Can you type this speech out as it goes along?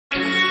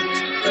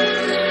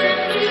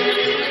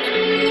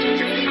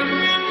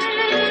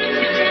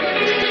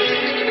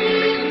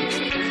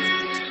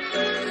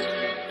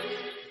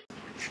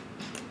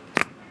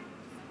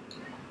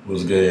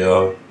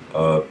good,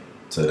 y'all?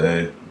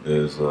 Today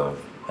is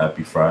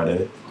Happy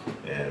Friday,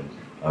 and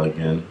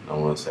again, I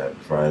want to say Happy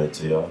Friday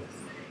to y'all.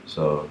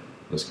 So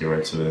let's get right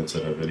into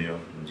the video.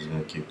 I'm just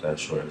gonna keep that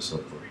short and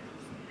simple.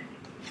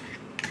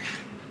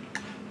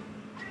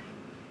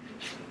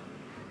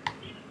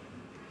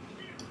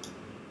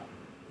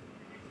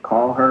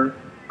 Call her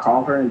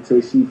until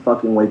she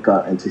fucking wake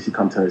up, until she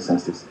come to her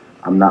senses.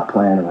 I'm not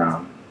playing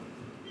around.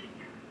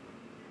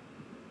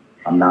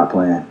 I'm not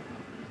playing.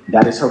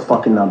 That is her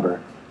fucking number.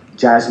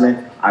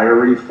 Jasmine, I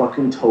already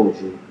fucking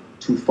told you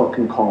to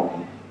fucking call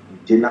me. You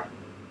did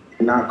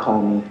not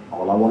call me.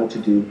 All I wanted to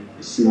do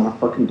is see my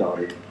fucking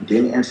daughter. You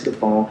didn't answer the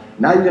phone.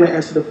 Now you're gonna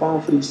answer the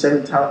phone for these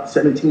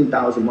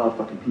 17,000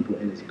 motherfucking people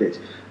in this bitch.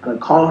 I'm gonna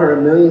call her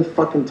a million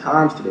fucking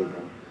times today,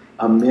 bro.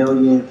 A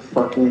million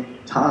fucking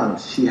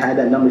times. She had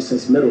that number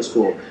since middle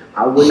school.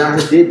 I would not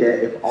have did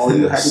that if all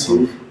you had to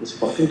do was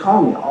fucking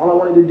call me. All I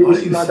wanted to do was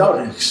see my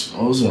daughter.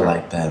 Expose her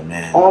like that,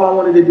 man. All I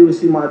wanted to do was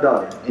see my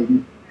daughter. And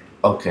you.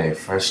 Okay,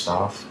 first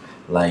off,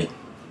 like,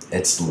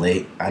 it's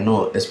late. I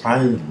know it's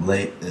probably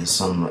late in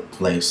some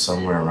place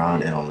somewhere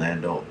around in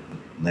Orlando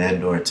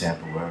or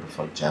Tampa, wherever the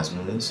fuck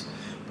Jasmine is.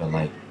 But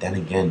like, then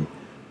again,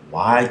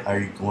 why are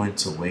you going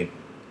to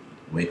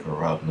wake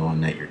her up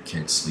knowing that your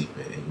kid's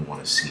sleeping and you want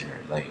to see her?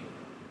 Like,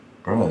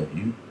 bro,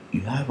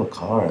 you have a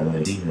car,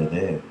 like, see her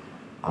there.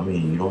 I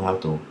mean, you don't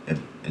have to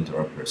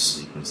interrupt her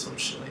sleep and some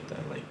shit like that.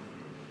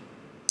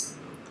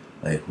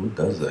 Like who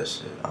does that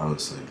shit?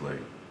 Honestly, like,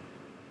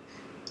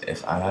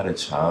 if I had a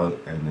child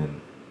and then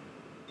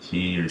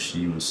he or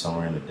she was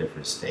somewhere in a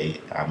different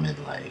state, I'm in,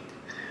 like,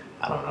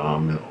 I don't know,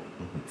 I'm in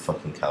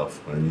fucking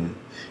California,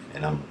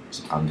 and I'm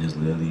just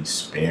literally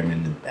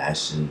spamming and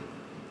bashing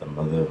the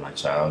mother of my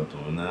child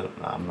doing that.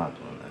 Nah, I'm not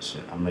doing that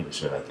shit. I'm making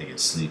sure that they get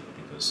sleep,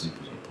 because sleep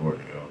is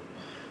important, yo.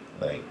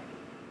 Like,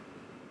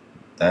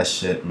 that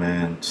shit,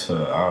 man,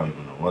 I don't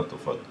even know what the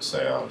fuck to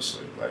say,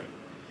 honestly. Like,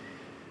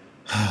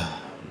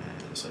 man,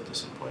 it's a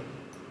disappointment.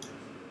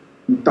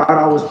 You thought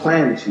I was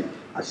playing with you.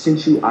 I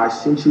sent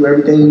you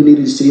everything you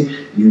needed to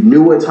see. You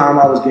knew what time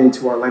I was getting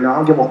to Orlando. I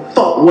don't give a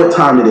fuck what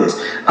time it is.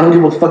 I don't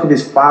give a fuck if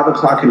it's 5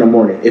 o'clock in the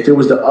morning. If it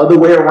was the other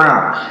way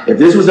around. If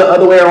this was the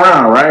other way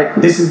around, right?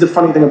 This is the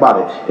funny thing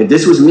about it. If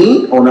this was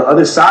me on the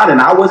other side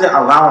and I wasn't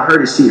allowing her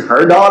to see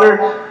her daughter,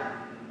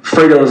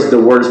 Fredo's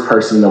the worst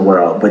person in the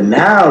world. But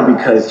now,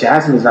 because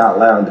Jasmine's not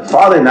allowing the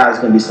father, now it's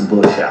going to be some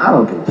bullshit. I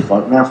don't give a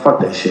fuck, man.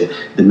 Fuck that shit.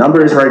 The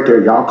number is right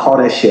there. Y'all call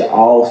that shit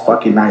all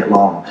fucking night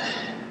long.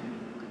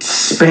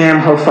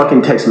 Spam her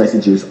fucking text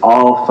messages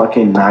all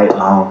fucking night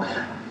long.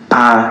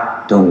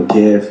 I don't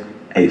give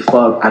a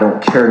fuck. I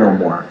don't care no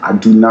more. I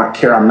do not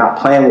care. I'm not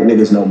playing with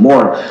niggas no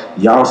more.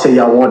 Y'all say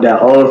y'all want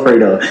that old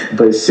Fredo,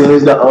 but as soon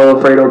as the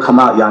old Fredo come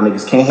out, y'all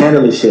niggas can't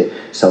handle this shit.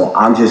 So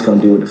I'm just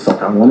gonna do what the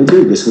fuck I want to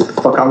do. This is what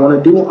the fuck I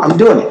want to do. I'm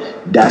doing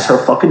it. That's her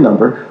fucking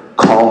number.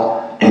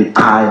 Call, and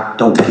I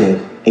don't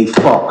give a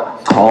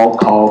fuck. Call.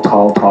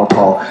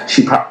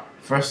 She probably.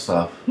 First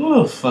off,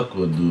 who the fuck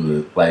would do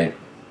this? Like,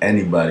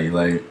 anybody?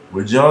 Like,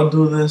 would y'all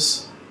do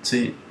this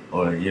to,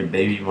 or your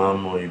baby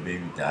mama or your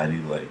baby daddy?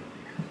 Like,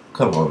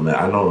 come on, man.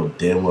 I know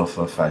damn well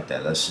for a fact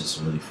that that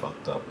shit's really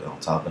fucked up. And on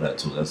top of that,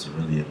 too, that's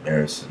really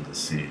embarrassing to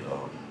see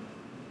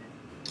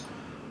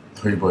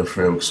Pretty Boy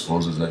Fredo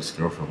expose his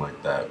ex-girlfriend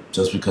like that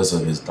just because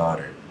of his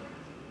daughter.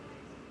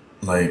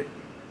 Like,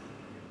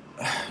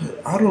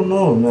 I don't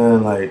know,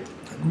 man. Like,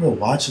 I grew up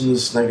watching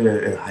this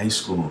nigga in high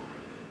school,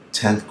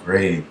 10th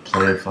grade,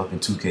 playing fucking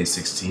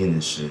 2K16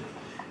 and shit.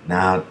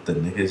 Now the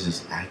niggas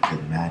just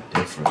acting mad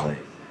different.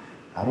 Like,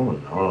 I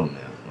don't know,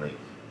 man. Like,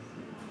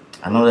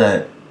 I know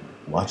that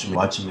watching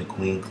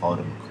McQueen called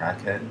him a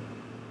crackhead,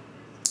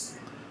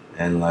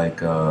 and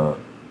like,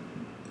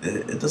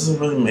 it doesn't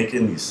really make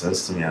any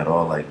sense to me at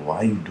all. Like, why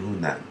are you doing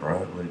that,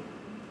 bro? Like,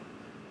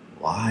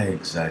 why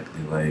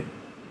exactly? Like,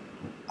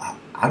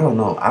 I don't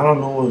know. I don't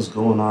know what's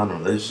going on in a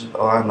relationship.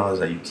 All I know is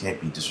that you can't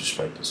be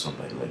disrespecting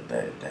somebody like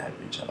that to have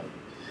your child,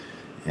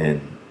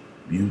 and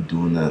you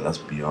doing that, that's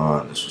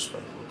beyond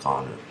disrespectful.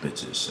 Calling her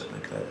bitches, shit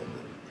like that, and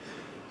then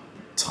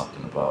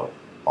talking about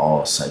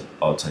all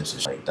types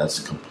of shit. Like, that's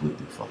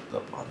completely fucked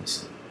up,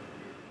 honestly.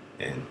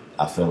 And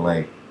I feel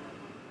like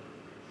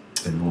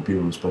if you want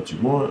people to respect you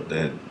more,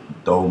 then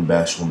don't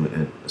bash women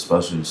in,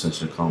 especially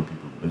since you're calling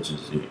people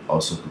bitches. You're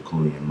also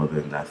including your mother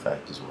in that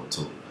fact as well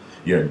too.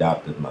 Your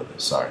adopted mother,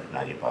 sorry,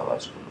 not your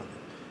biological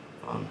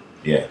mother.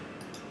 Yeah.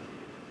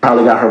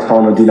 Probably got her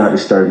phone on Do Not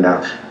Disturb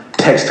now.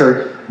 Text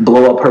her.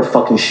 Blow up her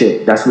fucking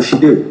shit. That's what she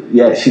do.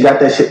 Yeah, she got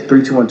that shit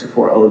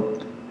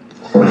 321240.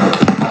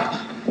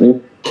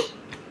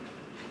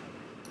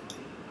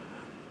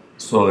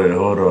 So wait,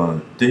 hold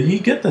on. Did he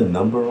get the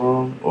number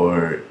wrong,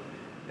 or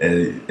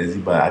is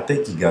he? I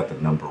think he got the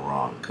number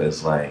wrong,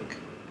 cause like,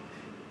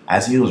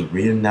 as he was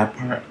reading that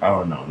part, I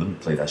don't know. Let me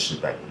play that shit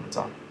back one more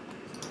time.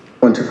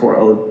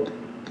 1240.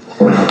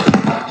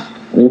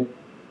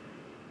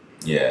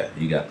 Yeah,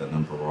 he got the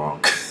number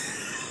wrong.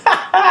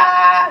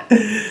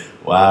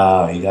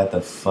 Wow, he got the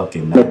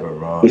fucking number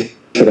wrong.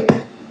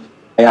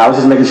 Hey, I was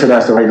just making sure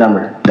that's the right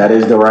number. That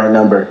is the right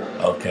number.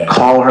 Okay.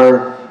 Call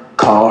her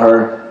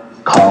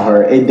Call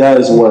her. It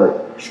does work.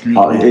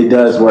 It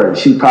does work.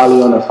 She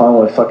probably on the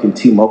phone with fucking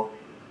T-Mobile,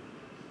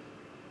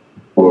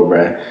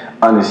 bruh.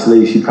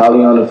 Honestly, she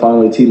probably on the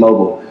phone with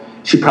T-Mobile.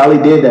 She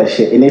probably did that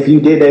shit. And if you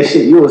did that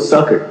shit, you a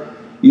sucker.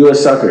 You a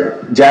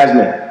sucker.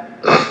 Jasmine,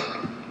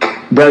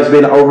 bro, it's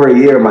been over a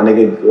year, my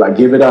nigga. Like,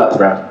 give it up,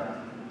 bro.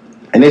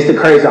 And it's the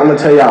crazy. I'm gonna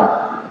tell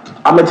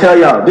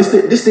y'all. This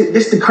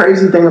the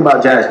crazy thing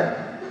about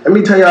Jasmine. Let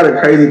me tell y'all the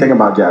crazy thing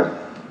about Jasmine.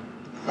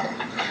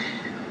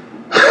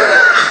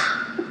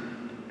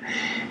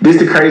 This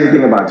is the crazy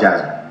thing about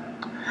Jasmine.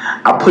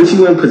 I put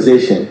you in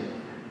position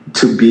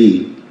to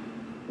be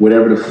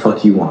whatever the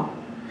fuck you want.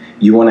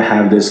 You want to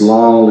have this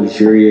long,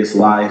 luxurious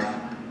life.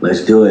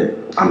 Let's do it.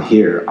 I'm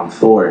here. I'm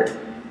for it.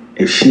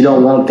 If she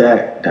don't want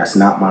that, that's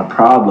not my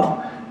problem.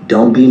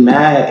 Don't be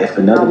mad if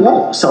another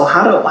won't. So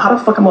how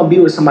the fuck am I gonna be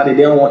with somebody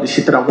they don't want the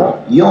shit that I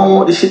want? You don't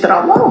want the shit that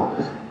I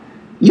want.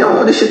 You don't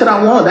want the shit that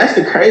I want. That's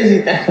the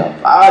crazy thing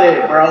about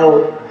it,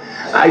 bro.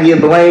 I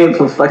get blamed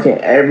for fucking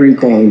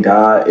everything,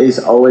 dog. It's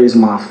always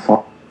my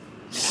fault.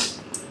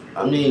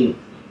 I mean,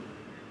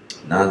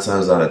 9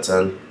 times out of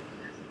 10,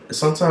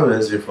 sometimes it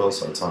is your fault,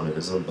 sometimes it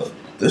isn't. But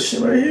this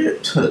shit right here,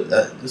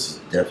 this is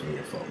definitely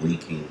your fault.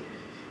 Leaking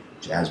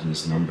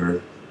Jasmine's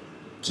number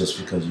just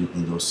because you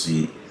can go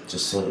see,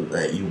 just so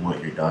that you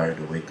want your daughter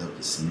to wake up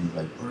to see you.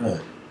 Like,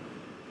 bruh,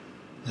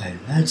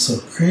 like, that's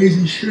some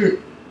crazy shit.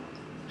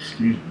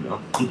 Excuse me,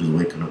 I'm just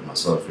waking up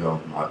myself, y'all.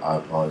 I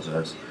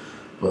apologize.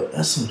 But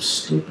that's some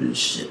stupid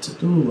shit to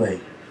do.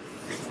 Like,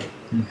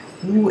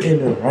 who in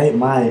their right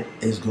mind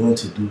is going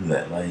to do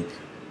that? Like,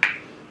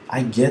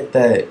 I get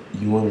that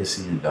you want to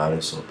see your daughter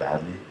so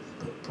badly,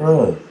 but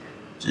bruh,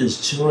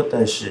 just chill with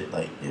that shit.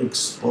 Like, you're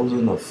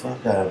exposing the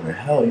fuck out of her.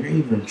 Hell, you're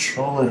even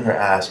trolling her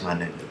ass, my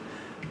nigga.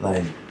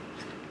 Like,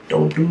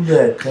 don't do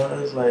that,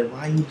 cuz. Like,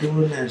 why you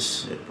doing that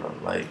shit, bro?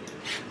 Like,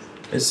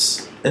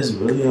 it's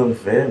really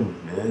unfair,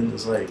 man.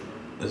 It's like,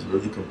 it's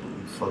really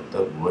completely fucked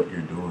up what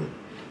you're doing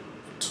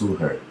to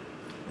her,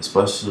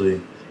 especially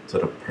to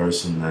the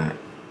person that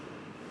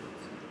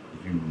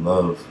you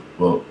love.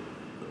 Well,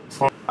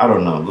 I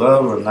don't know,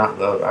 love or not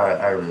love,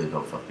 I really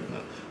don't fucking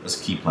know. Let's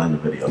keep playing the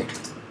video.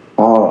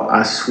 Oh,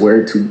 I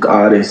swear to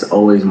God, it's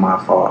always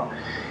my fault.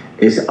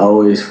 It's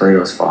always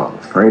Fredo's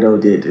fault.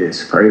 Fredo did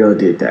this, Fredo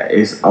did that.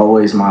 It's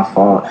always my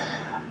fault.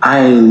 I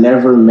ain't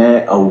never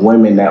met a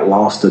woman that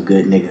lost a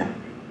good nigga.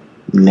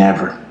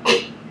 Never.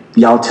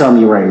 Y'all tell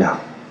me right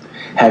now.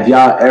 Have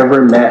y'all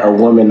ever met a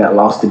woman that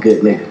lost a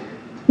good nigga?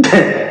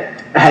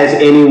 Has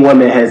any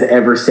woman has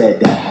ever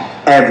said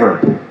that? Ever?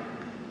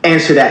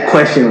 Answer that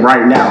question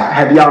right now.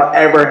 Have y'all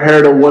ever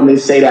heard a woman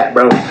say that,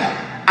 bro?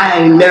 I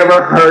ain't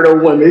never heard a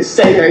woman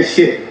say that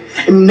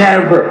shit.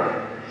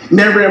 Never.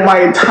 Never in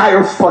my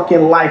entire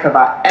fucking life have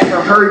I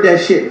ever heard that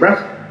shit, bro.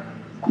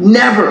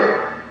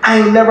 Never. I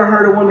ain't never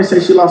heard a woman say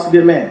she lost a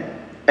good man.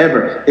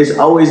 Ever. It's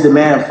always the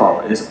man's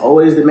fault. It's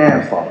always the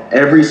man's fault.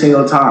 Every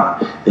single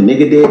time. The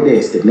nigga did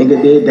this. The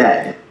nigga did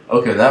that.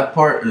 Okay, that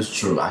part is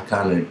true. I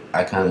kind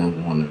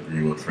of want to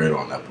agree with Fredo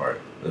on that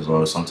part as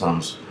well.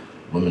 Sometimes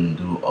women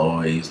do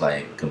always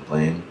like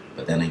complain,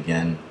 but then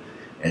again,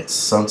 it's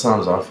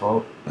sometimes our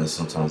fault and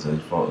sometimes their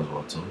fault as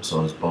well too.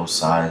 So it's both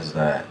sides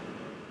that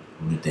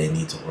they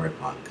need to work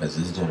on, because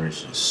this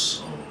generation is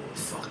so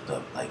fucked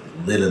up. Like,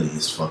 literally,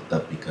 it's fucked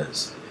up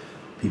because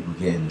people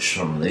get into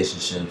short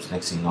relationships.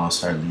 Next thing you know,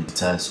 start leading to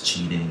tests,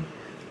 cheating,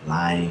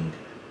 lying.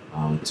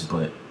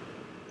 But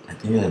at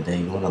the end of the day,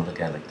 you want to look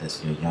at it like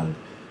this. You're young.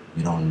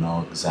 You don't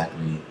know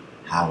exactly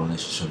how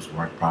relationships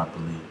work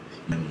properly.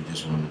 You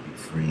just want to be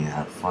free and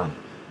have fun.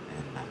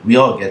 And we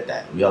all get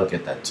that. We all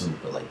get that too.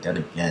 But like, then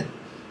again,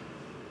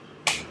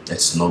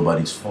 it's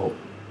nobody's fault,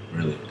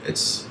 really.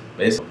 It's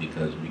basically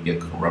because we get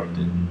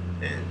corrupted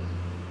and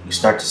we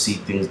start to see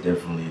things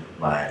differently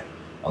by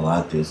a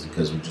lot of things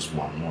because we just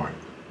want more.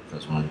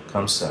 Because when it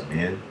comes to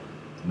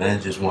men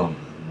just want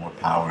more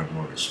power and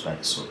more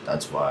respect. So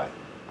that's why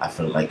I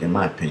feel like, in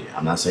my opinion,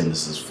 I'm not saying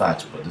this is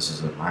facts, but this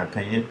is in my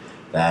opinion,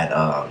 that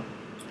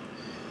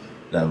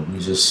that we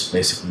just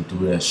basically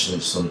do that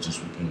shit so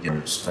just we can get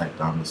respect,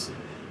 honestly.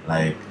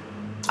 Like,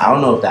 I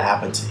don't know if that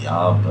happened to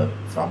y'all, but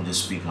if I'm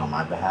just speaking on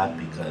my behalf,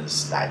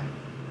 because that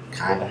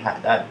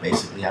that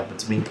basically happened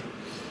to me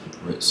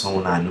with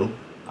someone I knew.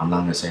 I'm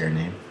not gonna say her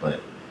name, but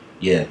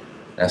yeah,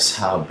 that's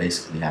how it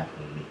basically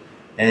happened to me.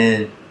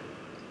 And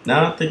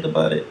now I think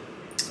about it,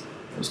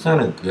 it was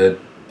kind of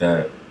good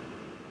that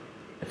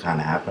it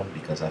kind of happened,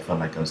 because I felt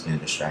like I was getting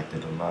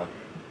distracted a lot.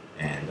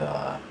 And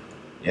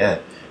yeah,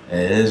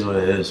 it is what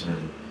it is,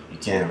 man. You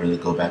can't really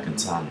go back in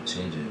time and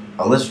change it,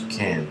 unless you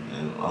can,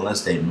 and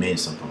unless they made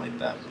something like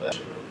that. But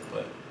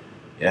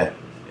yeah,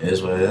 it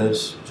is what it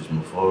is. Just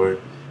move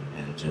forward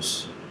and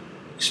just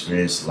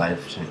experience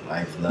life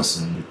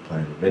lesson.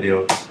 Playing the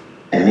video.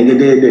 The nigga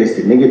did this.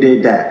 The nigga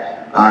did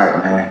that. All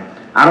right,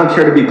 man. I don't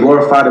care to be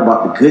glorified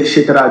about the good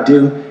shit that I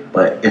do,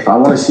 but if I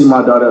want to see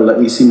my daughter, let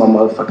me see my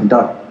motherfucking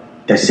daughter.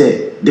 That's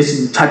it. This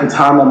is the type of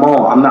time I'm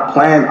on. I'm not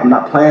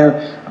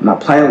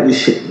playing with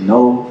this shit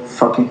no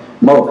fucking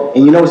Bro,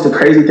 and you know what's the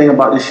crazy thing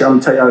about this shit? I'm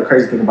gonna tell y'all the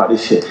crazy thing about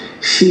this shit.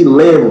 She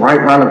lived right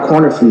around the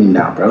corner from me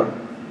now, bro.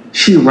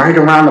 She right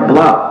around the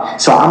block.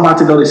 So I'm about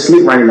to go to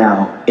sleep right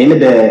now in the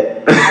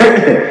bed.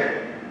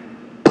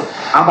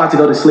 I'm about to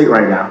go to sleep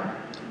right now,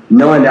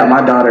 knowing that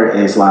my daughter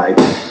is like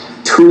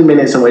 2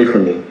 minutes away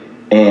from me.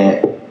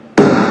 And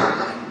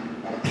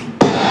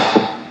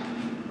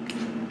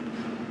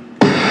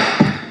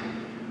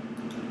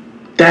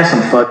that's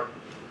some fuck.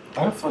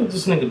 Why the fuck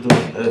this nigga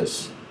doing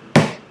this?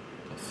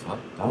 The fuck?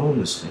 I don't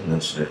understand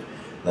that shit.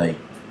 Like,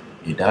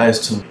 your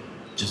daughter's too.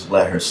 Just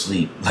let her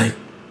sleep. Like,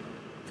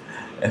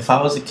 if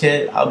I was a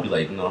kid, I'd be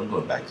like, no, I'm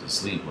going back to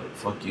sleep. Like,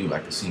 fuck you. I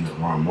can see you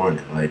tomorrow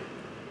morning. Like,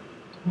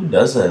 who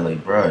does that?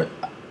 Like, bro,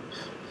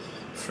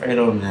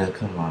 Fredo, man,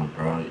 come on,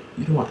 bro.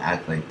 You don't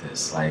act like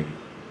this. Like,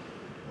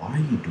 why are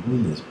you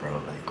doing this,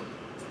 bro? Like,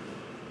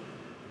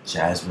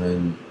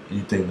 Jasmine,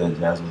 you think that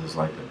Jasmine is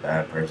like a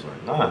bad person?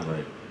 Like, nah,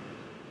 like,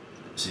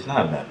 she's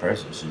not a bad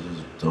person. She's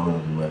just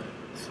doing what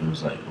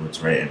feels like what's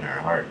right in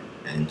her heart.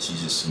 And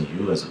she's just seeing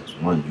you as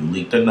one, you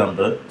leaked her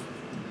number.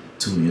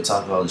 Two, you're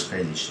talking all this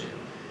crazy shit.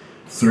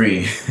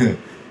 Three,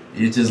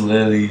 you just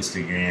literally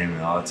Instagram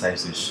and all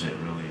types of shit,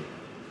 really,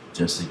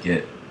 just to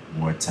get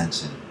more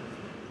attention.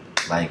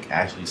 Like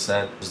Ashley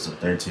said, this is a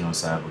 13 on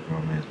side of a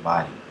grown man's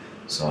body.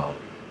 So,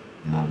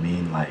 you know what I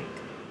mean? Like,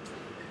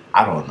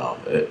 I don't know.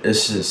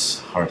 It's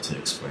just hard to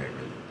explain,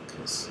 really.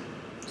 Because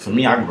for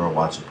me, I grew up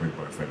watching Pretty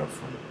Boy Fredo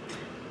from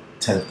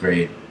 10th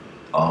grade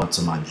all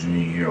to my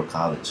junior year of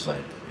college.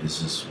 Like,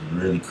 it's just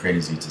really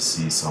crazy to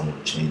see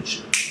someone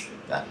change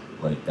that,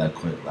 like, that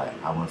quick. Like,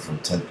 I went from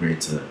 10th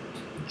grade to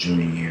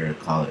junior year of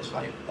college,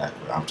 like, that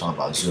quick. I'm talking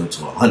about 0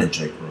 to 100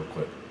 Drake real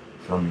quick.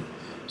 You feel me?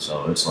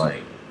 So it's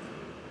like,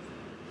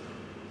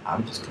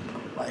 I'm just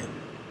like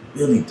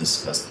really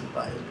disgusted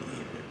by his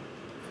behavior.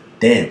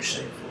 Damn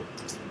shameful.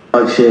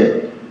 Fuck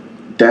shit.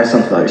 That's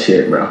some fuck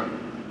shit, bro.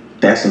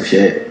 That's some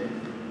shit.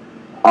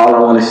 All I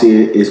want to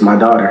see is my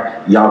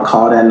daughter. Y'all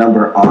call that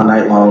number all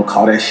night long.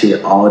 Call that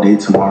shit all day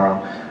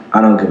tomorrow. I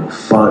don't give a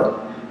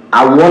fuck.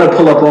 I want to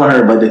pull up on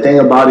her, but the thing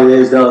about it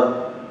is,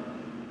 though,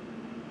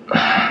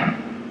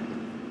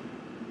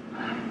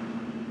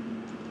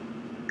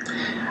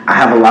 I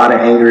have a lot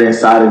of anger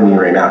inside of me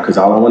right now because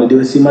all I want to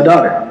do is see my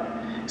daughter.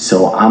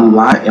 So I'm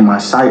lying in my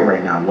sight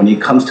right now. When it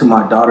comes to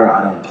my daughter,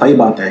 I don't play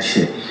about that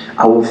shit.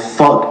 I will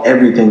fuck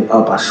everything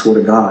up. I swear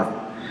to God.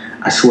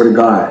 I swear to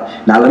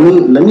God. Now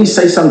let me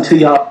say something to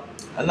y'all.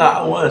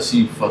 I want to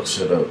see you fuck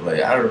shit up.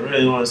 Like, I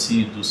really want to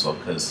see you do so,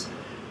 because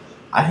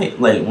I hate,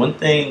 like, one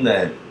thing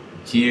that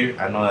here,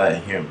 I know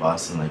that here in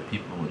Boston, like,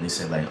 people, when they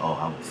say, like, oh,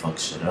 I will fuck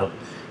shit up,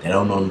 they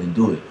don't normally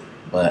do it.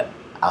 But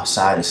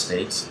outside the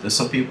states, there's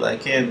some people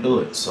that can't do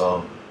it.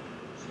 So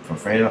for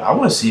Fredo, I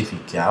want to see if he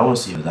can. I want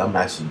to see if I'm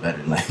actually better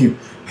than like you.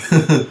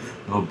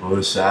 No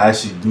bullshit. I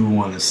actually do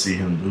want to see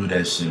him do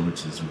that shit,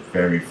 which is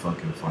very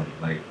fucking funny.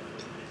 Like,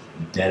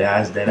 dead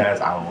ass,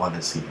 I want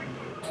to see him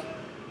do it.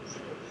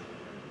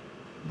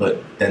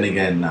 But then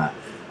again, nah,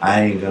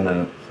 I ain't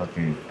gonna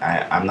fucking.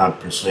 I'm not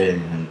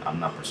persuading him. I'm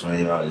not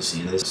persuading y'all to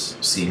see this.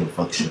 See him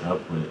fuck shit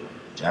up with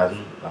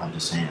Jasmine. But I'm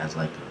just saying as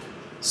like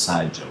a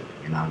side joke.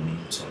 You know what I mean?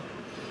 So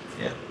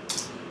yeah.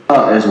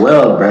 As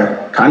well,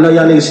 bruh. I know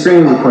y'all niggas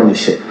screen recording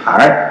this shit,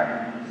 alright?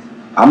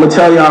 I'm gonna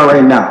tell y'all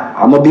right now.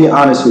 I'm gonna be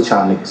honest with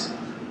y'all niggas.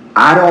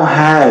 I don't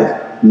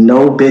have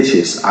no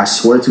bitches. I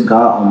swear to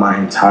God on my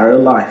entire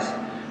life,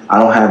 I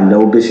don't have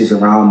no bitches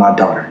around my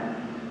daughter.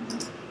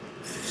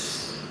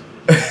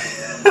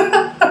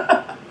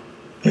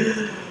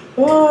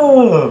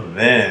 Oh,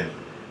 man.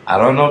 I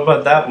don't know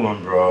about that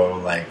one, bro.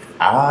 Like,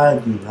 I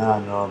do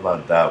not know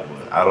about that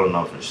one. I don't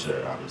know for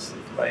sure, honestly.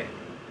 Like,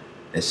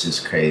 it's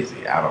just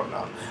crazy. I don't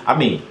know. I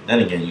mean, then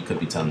again, you could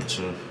be telling the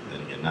truth.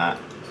 Then again, not.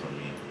 For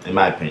me, in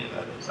my opinion,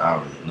 that is. I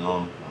don't really know.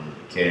 I don't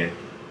really care.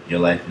 Your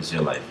life is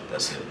your life.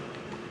 That's it.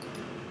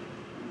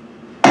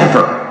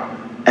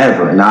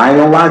 Ever. Now, I ain't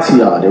gonna lie to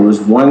y'all. There was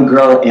one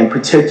girl in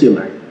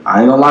particular.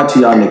 I ain't gonna lie to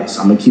y'all niggas.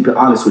 I'm gonna keep it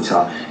honest with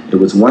y'all. There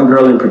was one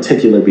girl in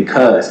particular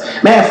because,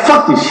 man,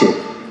 fuck this shit.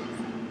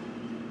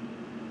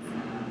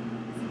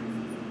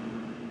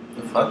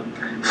 The fuck?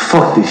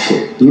 Fuck this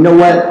shit. You know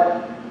what?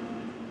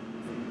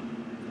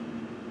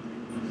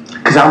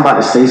 Because I'm about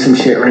to say some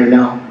shit right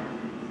now.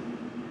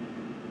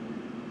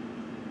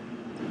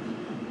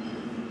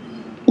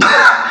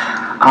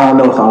 I don't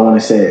know if I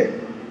want to say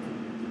it.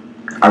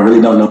 I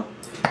really don't know.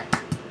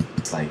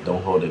 It's like,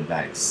 don't hold it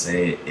back.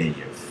 Say it in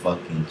your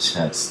fucking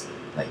chest.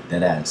 Like,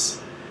 dead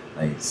ass.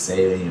 Like,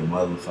 say it in your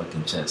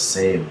motherfucking chest.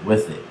 Say it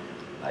with it.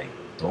 Like,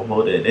 don't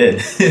hold it in.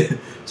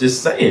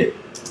 Just say it.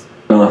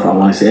 I don't know if I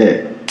want to say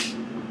it.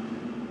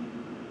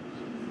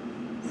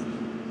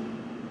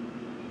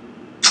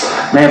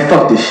 Man,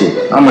 fuck this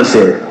shit. I'm gonna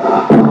say it.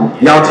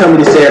 Y'all tell me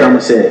to say it, I'm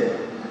gonna say it.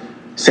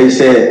 Say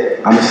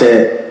it, I'm gonna say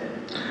it.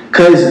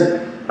 Cause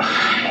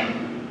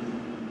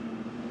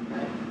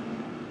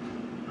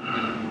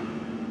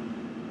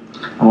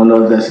I don't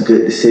know if that's a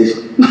good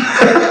decision.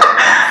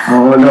 I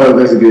don't know if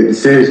that's a good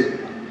decision.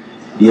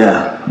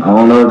 Yeah, I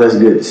don't know if that's a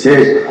good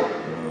decision.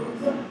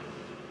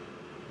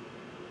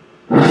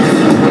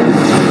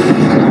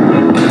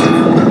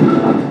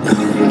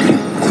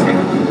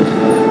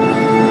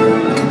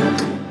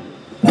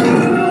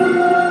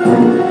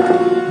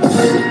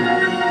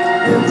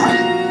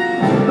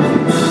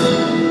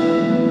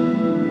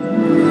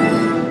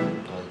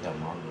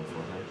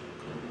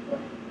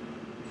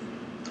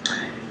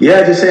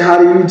 Yeah, just say hi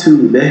to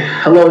YouTube.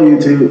 Hello,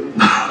 YouTube.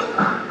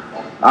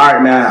 All right,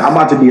 man. I'm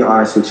about to be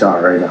honest with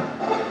y'all right now.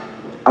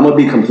 I'm gonna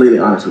be completely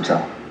honest with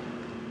y'all.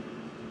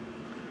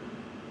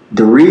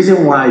 The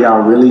reason why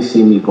y'all really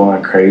see me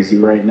going crazy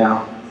right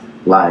now,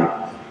 like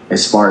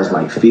as far as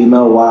like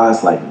female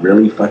wise, like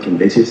really fucking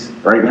bitches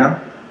right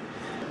now,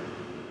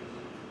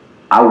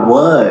 I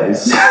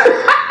was.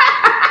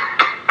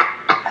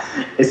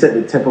 It's at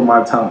the tip of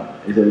my tongue.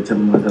 It's at the tip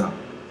of my tongue.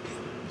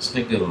 This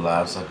nigga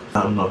laughs like,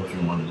 I don't know if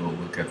you want to go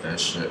look at that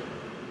shit.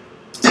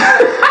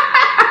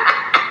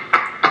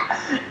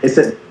 It's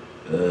a.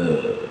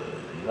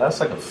 He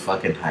laughs like a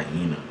fucking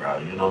hyena, bro.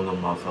 You know the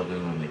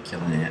motherfuckers when they're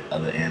killing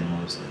other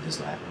animals, they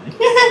just laugh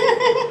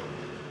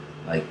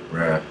like,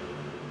 bruh.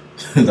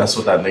 That's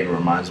what that nigga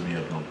reminds me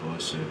of, no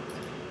bullshit.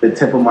 The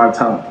tip of my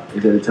tongue.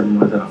 It's at the tip of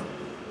my tongue.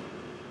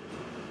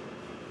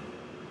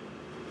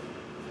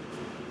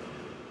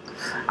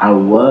 I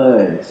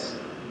was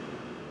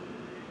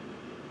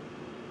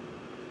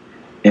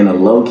in a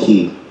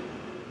low-key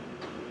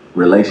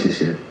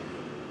relationship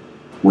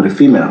with a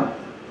female.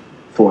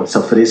 For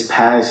this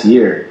past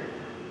year,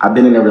 I've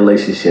been in a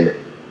relationship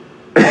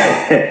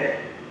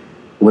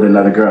with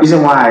another girl. The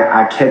reason why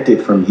I kept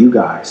it from you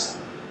guys,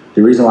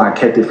 the reason why I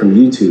kept it from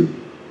YouTube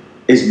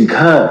is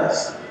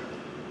because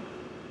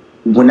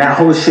when that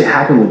whole shit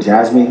happened with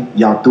Jasmine,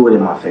 y'all threw it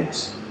in my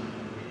face.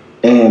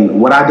 And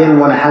what I didn't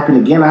want to happen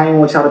again, I didn't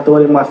want y'all to throw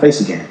it in my face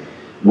again.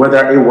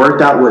 Whether it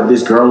worked out with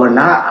this girl or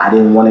not, I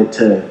didn't want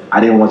y'all to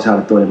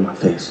throw it in my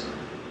face.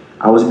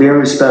 I was being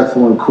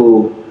respectful and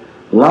cool.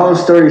 Long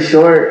story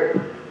short,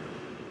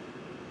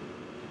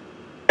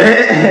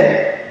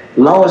 I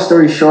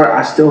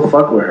still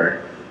fuck with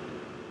her.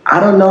 I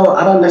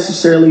don't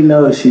necessarily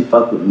know if she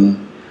fuck with me.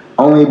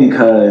 Only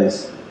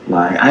because,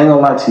 like, I ain't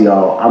gonna lie to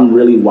y'all, I'm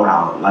really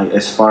wild. Like,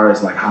 as far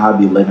as, like, how I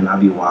be living, I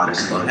be wild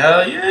as fuck.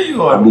 Hell yeah,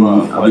 you are I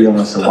be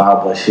on some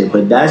wild bullshit.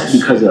 But that's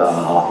because of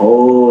a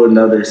whole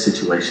nother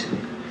situation.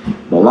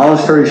 But long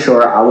story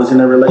short, I was in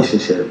a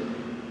relationship.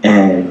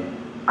 And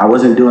I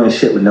wasn't doing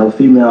shit with no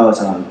females.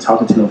 I wasn't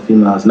talking to no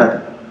females,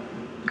 nothing.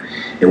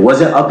 It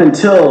wasn't up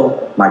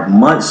until, like,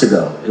 months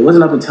ago. It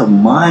wasn't up until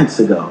months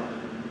ago.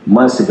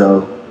 Months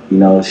ago, you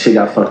know, shit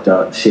got fucked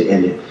up. Shit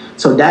ended.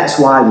 So that's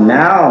why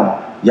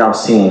now y'all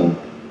seeing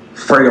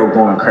Fredo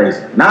going crazy.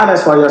 Now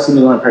that's why y'all see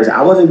me going crazy.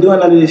 I wasn't doing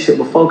none of this shit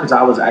before because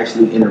I was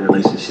actually in a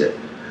relationship.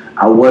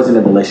 I was in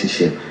a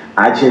relationship.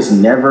 I just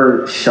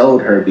never showed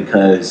her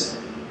because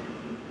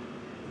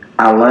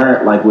I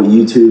learned, like, with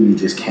YouTube, you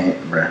just can't,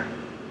 bruh.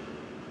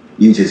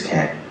 You just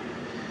can't.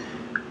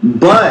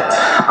 But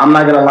I'm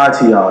not gonna lie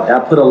to y'all.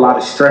 That put a lot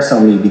of stress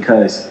on me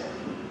because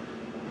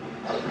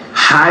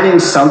hiding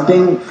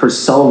something for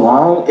so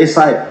long, it's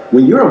like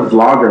when you're a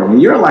vlogger, when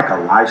you're like a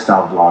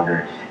lifestyle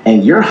vlogger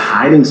and you're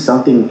hiding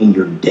something in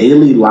your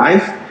daily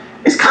life,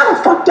 it's kind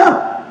of fucked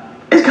up.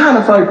 It's kind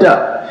of fucked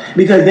up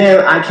because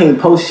then I can't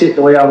post shit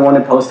the way I want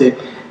to post it.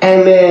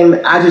 And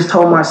then I just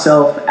told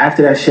myself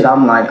after that shit,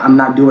 I'm like, I'm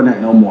not doing that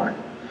no more.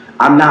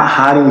 I'm not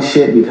hiding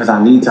shit because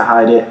I need to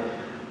hide it.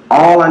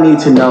 All I need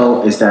to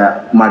know is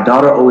that my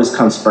daughter always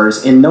comes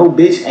first, and no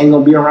bitch ain't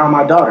gonna be around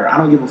my daughter. I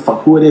don't give a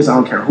fuck who it is. I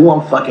don't care who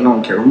I'm fucking. I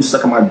don't care who's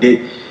sucking my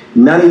dick.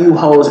 None of you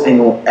hoes ain't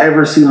gonna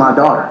ever see my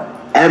daughter.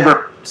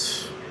 Ever.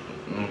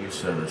 You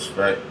said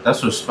respect.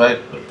 That's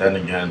respect, but then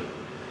again,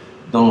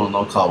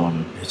 don't call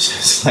women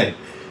bitches. Like,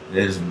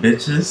 there's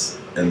bitches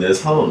and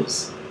there's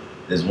hoes.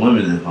 There's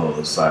women and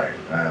hoes. Sorry,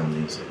 I don't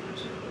mean to say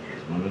bitches, but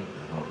there's women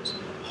and hoes.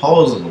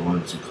 Hoes are the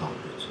ones you call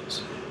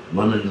bitches.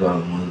 Women are the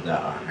ones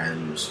that are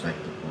highly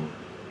respectable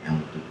and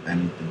will do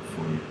anything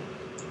for you.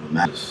 No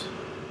matters.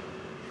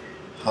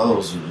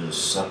 Hoes are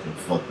just suck and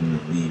fucking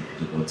and leave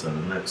to go to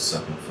the next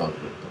suck and fuck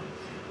with them.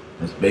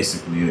 That's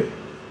basically it.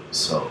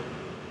 So,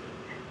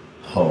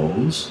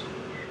 hoes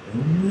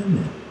and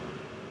women.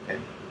 Okay?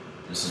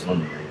 This is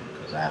women right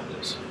because I have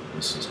this.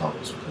 This is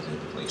hoes because they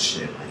look like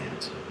shit in my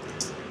hands.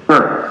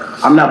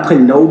 I'm not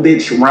putting no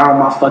bitch around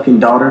my fucking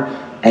daughter.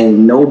 Ain't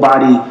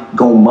nobody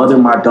gonna mother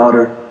my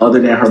daughter other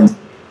than her.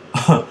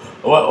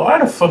 Why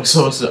the fuck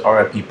someone said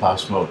R.I.P. Pop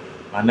Smoke?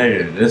 My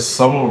nigga, there's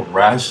someone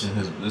rashing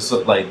there's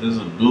a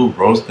dude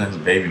roasting his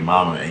baby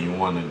mama and you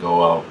want to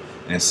go out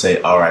and say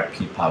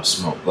R.I.P. Pop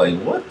Smoke. Like,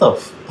 what the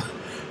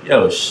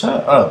Yo,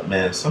 shut up,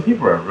 man. Some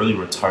people are really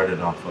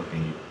retarded on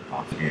fucking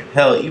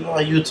hell, even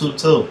on YouTube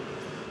too.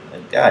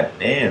 Like,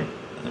 goddamn.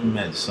 I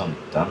met some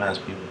dumbass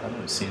people. I've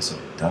never seen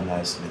some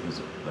dumbass niggas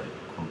like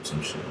quote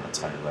some shit in my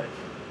entire life.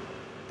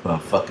 Put a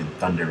fucking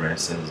thunder red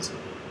says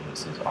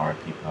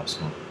R.I.P. Pop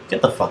Smoke.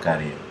 Get the fuck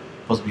out of here.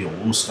 Supposed to be a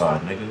woo star,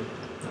 nigga.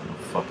 Not no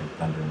fucking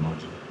thunder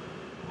emoji.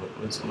 What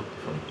the fuck?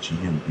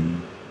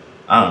 GMB?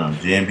 I don't know.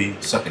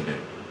 GMB? Suck a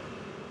dick.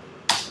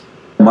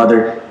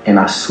 Mother, and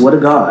I swear to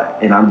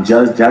God, and I'm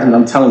Jasmine,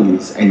 I'm telling you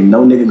this, ain't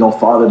no nigga gonna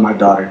father my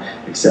daughter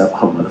except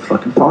her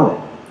motherfucking father.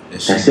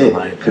 That's it.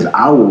 Because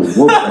I will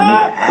whoop a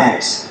nigga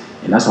ass.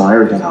 And that's on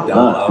everything I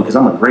love. Because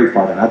I'm a great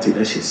father and I take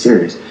that shit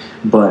serious.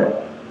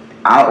 But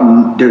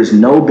there's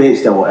no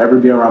bitch that will ever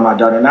be around my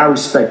daughter. And I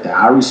respect that.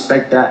 I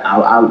respect that.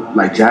 I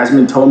like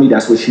Jasmine told me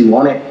that's what she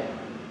wanted.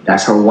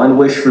 That's her one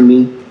wish for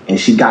me, and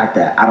she got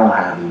that. I don't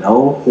have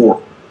no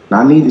whore.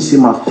 I need to see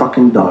my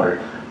fucking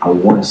daughter. I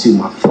want to see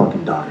my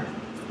fucking daughter.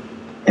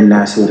 And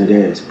that's what it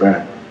is,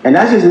 bruh. And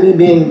that's just me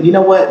being, you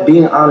know what,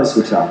 being honest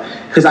with y'all.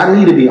 Because I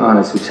need to be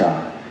honest with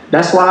y'all.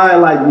 That's why,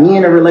 like, me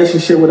in a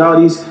relationship with all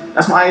these,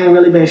 that's why I ain't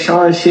really been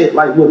showing shit,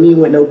 like, with me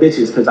with no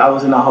bitches. Because I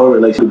was in a whole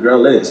relationship with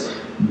girl is.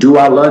 Do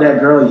I love that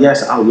girl?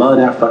 Yes, I love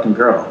that fucking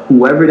girl.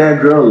 Whoever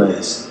that girl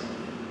is,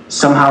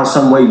 somehow,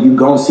 some way, you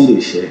gon' see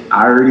this shit.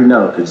 I already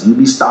know, because you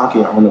be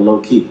stalking on the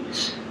low key.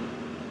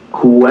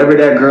 Whoever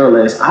that girl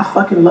is, I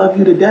fucking love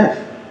you to death.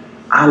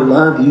 I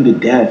love you to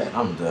death.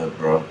 I'm dead,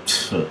 bro.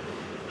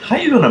 How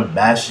you gonna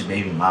bash your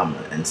baby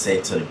mama and say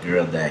to a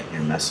girl that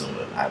you're messing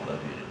with, I love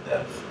you to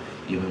death,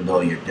 even though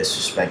you're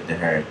disrespecting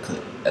her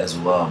as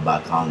well by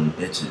calling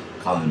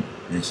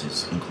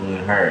bitches,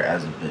 including her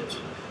as a bitch?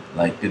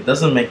 Like, it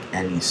doesn't make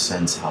any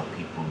sense how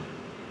people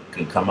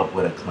can come up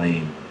with a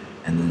claim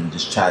and then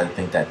just try to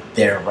think that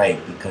they're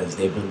right because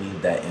they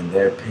believe that in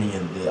their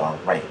opinion they are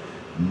right.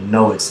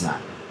 No, it's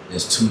not.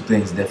 There's two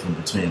things different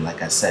between,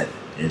 like I said,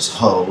 there's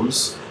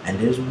hoes and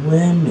there's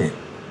women.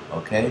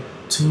 Okay?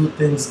 Two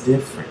things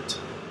different.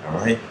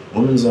 Alright?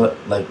 Women's are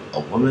like, a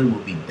woman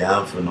will be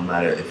down for no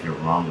matter if you're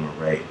wrong or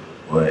right,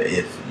 or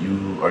if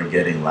you are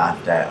getting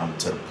laughed at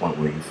to the point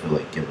where you feel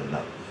like giving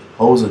up.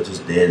 Hoes are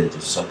just there to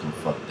just suck and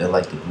fuck. They're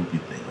like the groupie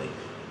thing. Like,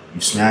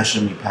 you smash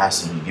them, you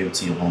pass them, you give it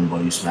to your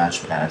homeboy, you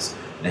smash pass.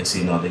 Next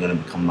thing you know, they're gonna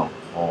become the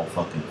whole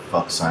fucking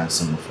fuck sign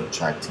symbol for the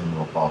track team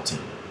or ball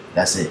team.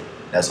 That's it.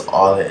 That's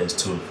all there is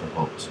to it for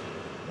hoes.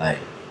 Like,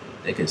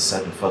 they can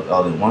suck and fuck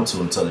all they want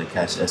to until they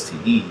catch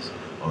STDs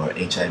or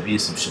HIV or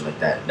some shit like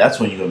that. That's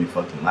when you're gonna be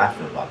fucking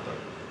laughing about them,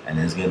 and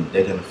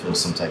they're gonna feel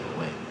some type of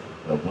way.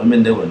 But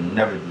women, they would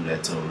never do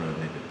that to a real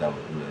nigga that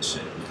would do that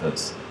shit,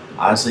 because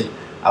honestly,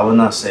 I would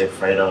not say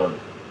Fredo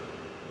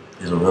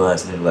is a real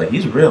ass nigga. Like,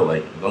 he's real.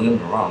 Like, don't get me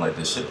wrong. Like,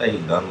 the shit that he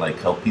done, like,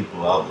 help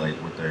people out, like,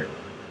 with their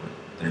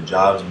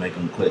jobs, make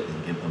them quit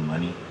and give them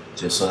money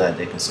just so that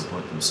they can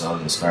support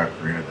themselves and start a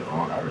career of their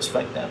own. I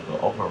respect that.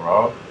 But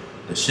overall,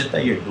 the shit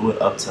that you're doing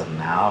up till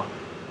now,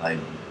 like,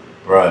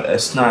 bruh,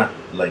 it's not,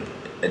 like,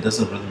 it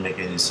doesn't really make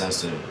any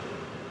sense to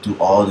do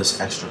all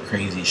this extra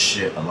crazy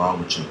shit along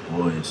with your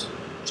boys,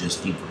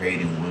 just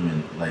degrading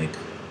women. Like,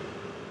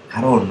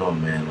 I don't know,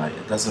 man. Like,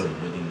 it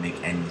doesn't really make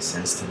any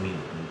sense to me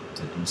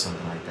to do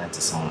something like that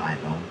to someone I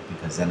know,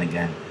 because then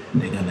again,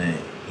 they're gonna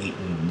hate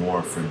me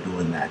more for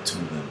doing that to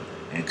them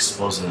and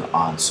exposing it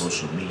on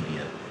social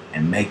media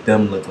and make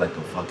them look like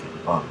a fucking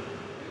bum.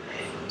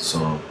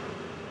 So,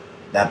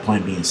 that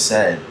point being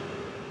said,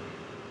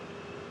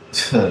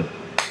 I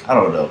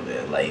don't know,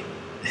 man. Like,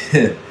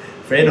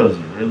 Fredo is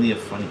really a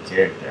funny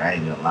character. I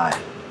ain't gonna lie.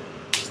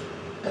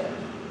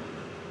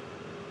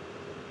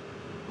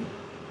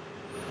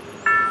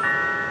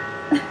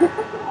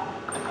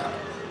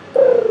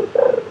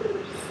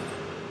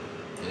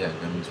 Yeah,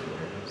 gummies for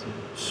everything.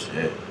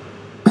 Shit.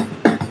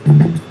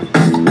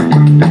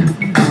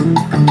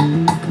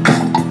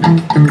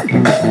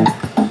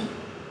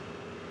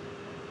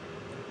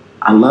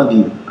 I love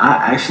you.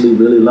 I actually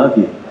really love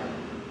you.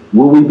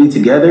 Will we be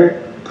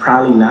together?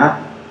 Probably not.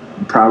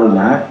 Probably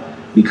not.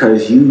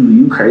 Because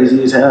you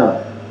crazy as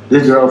hell.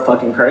 This girl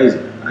fucking crazy.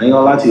 I ain't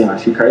gonna lie to y'all,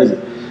 she crazy.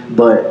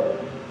 But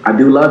I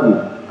do love you.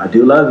 I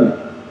do love you.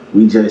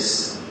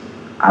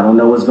 I don't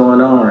know what's going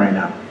on right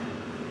now.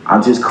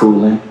 I'm just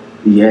cooling.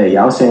 Yeah,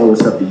 y'all saying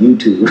what's up to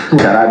YouTube.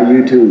 Shout out to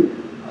YouTube.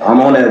 I'm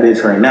on that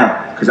bitch right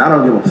now. Cause I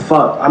don't give a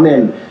fuck. I'm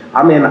in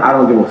I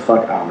don't give a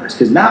fuck hours.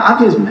 Cause now I'm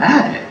just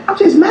mad. I'm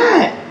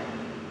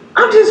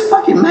just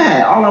fucking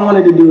mad. All I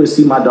wanted to do is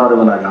see my daughter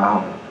when I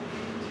got home.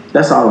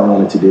 That's all I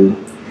wanted to do.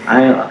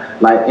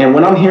 And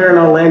when I'm here in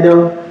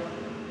Orlando,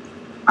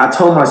 I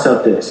told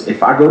myself this: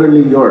 if I go to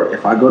New York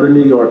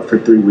for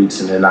 3 weeks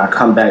and then I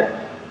come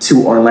back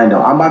to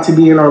Orlando, I'm about to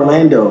be in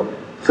Orlando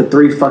for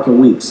 3 fucking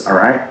weeks. All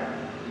right,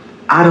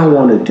 I don't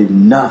want to do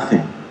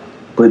nothing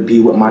but be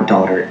with my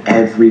daughter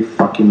every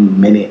fucking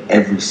minute,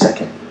 every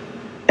second.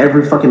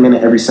 Every fucking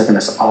minute, every second.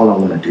 That's all I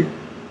want to do.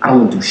 I don't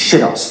want to do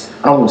shit else.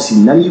 I don't want to see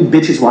none of you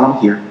bitches while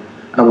I'm here.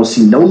 I don't want to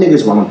see no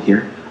niggas while I'm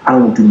here. I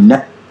don't want to do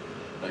nothing.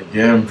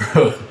 Again,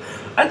 bro,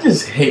 I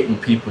just hate when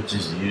people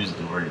just use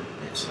the word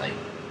bitch. Like,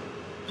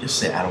 just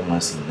say I don't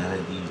want to see none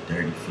of these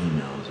dirty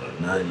females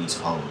or none of these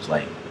hoes.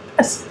 Like,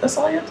 that's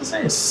all you have to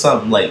say. Is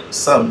some.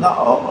 Not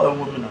all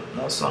women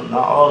are, not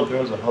all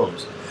girls are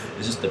hoes.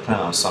 It just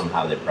depends on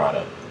how they brought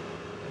up.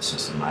 It's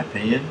just in my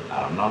opinion.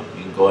 I don't know.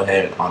 You can go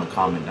ahead on a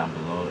comment down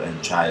below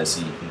and try to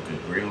see if you could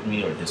agree with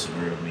me or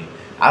disagree with me.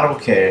 I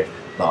don't care,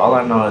 but all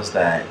I know is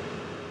that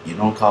you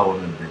don't call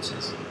women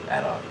bitches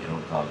at all. You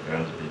don't call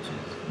girls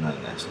bitches, none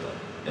of that stuff.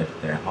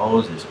 If they're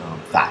hoes, just call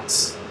them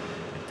thoughts.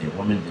 If they're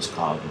women, just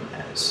call them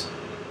as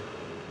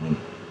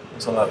women.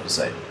 That's all I have to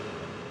say.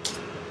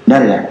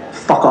 None of that.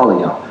 Fuck all of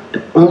y'all.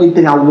 The only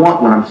thing I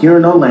want when I'm here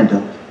in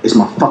Orlando is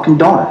my fucking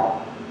daughter.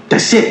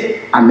 That's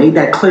it. I made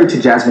that clear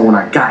to Jasmine when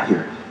I got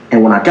here.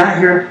 And when I got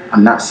here,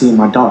 I'm not seeing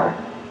my daughter.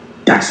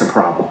 That's a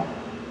problem.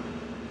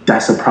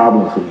 That's a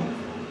problem for me.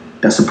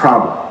 That's a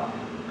problem.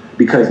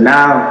 Because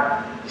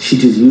now She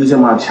just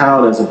using my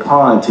child as a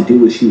pawn to do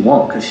what she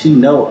want, cause she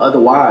know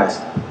otherwise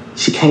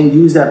she can't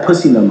use that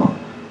pussy no more.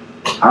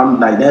 I'm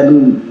like that.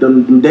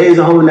 Them days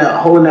of holding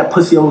that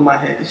pussy over my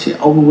head. That shit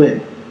over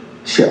with.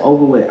 Shit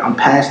over with. I'm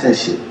past that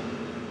shit.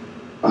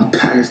 I'm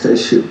past that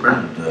shit, bro.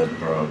 I'm dead,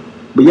 bro.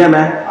 But yeah,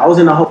 man, I was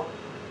in the whole.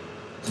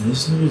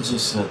 This nigga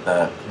just said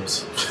that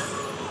person.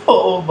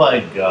 Oh my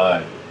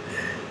god.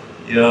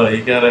 Yo,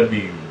 you gotta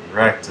be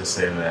wrecked to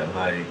say that.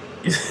 Like,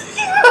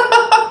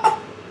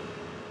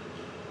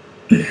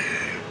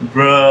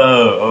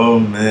 bro, oh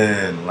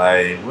man.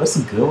 Like, what's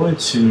good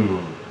with you?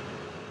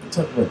 You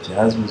talk about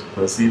Jasmine's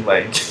pussy?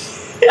 Like,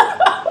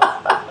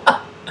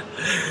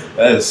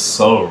 that is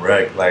so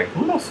wrecked. Like,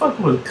 who the fuck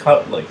would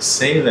like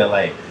say that?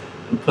 Like,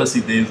 the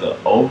pussy days are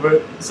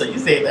over. So you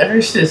say that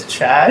her shit's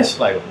trash?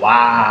 Like,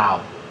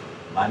 wow,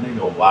 my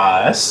nigga,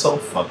 wow, that's so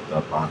fucked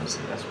up.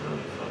 Honestly, that's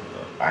really fucked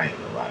up. I ain't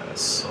gonna lie,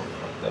 that's so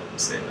fucked up to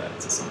say that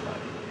to somebody.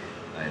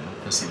 Like,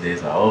 the pussy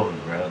days are over,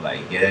 bro.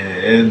 Like, yeah,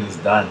 it's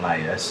done.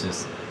 Like, that's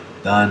just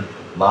done,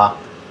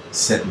 locked,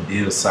 setting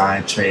deal,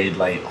 signed, trade,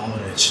 like all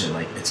that shit.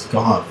 Like, it's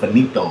gone,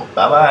 finito,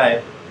 bye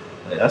bye.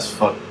 Like, that's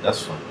fucked.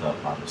 That's fucked up,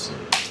 honestly.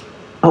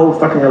 Whole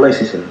fucking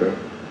relationship, bro.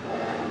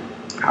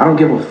 I don't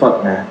give a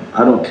fuck, man.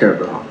 I don't care,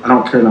 bro. I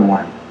don't care no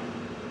more.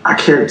 I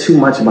care too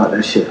much about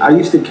that shit. I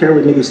used to care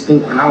what niggas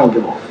think, and I don't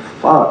give a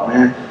fuck,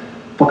 man.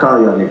 Fuck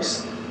all y'all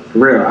niggas. For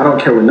real, I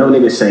don't care what no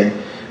niggas say,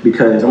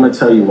 because I'm gonna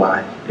tell you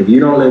why. If you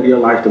don't live your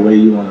life the way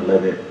you wanna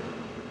live it,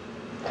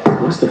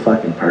 what's the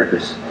fucking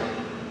purpose?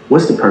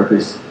 What's the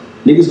purpose?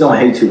 Niggas gonna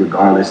hate you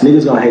regardless.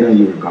 Niggas gonna hate on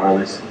you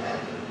regardless.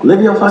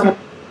 Live your fucking...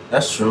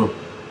 That's true.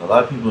 A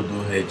lot of people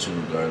do hate you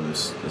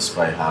regardless,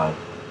 despite how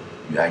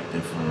you act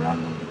different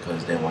around them,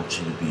 because they want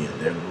you to be in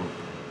their group,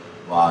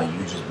 while you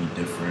just be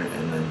different,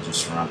 and then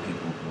just surround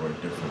people who are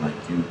different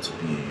like you to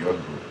be in your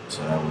group.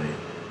 So that way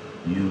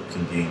you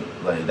can gain,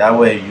 like, that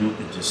way you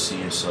can just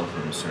see yourself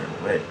in a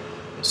certain way.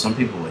 But some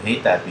people would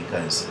hate that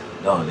because,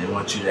 no, they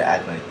want you to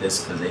act like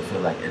this because they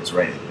feel like it's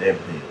right in their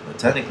opinion. But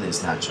technically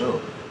it's not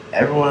true.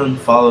 Everyone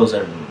follows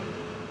everyone.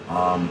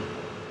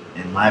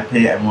 In my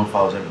opinion, everyone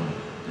follows everyone.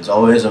 There's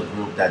always a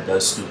group that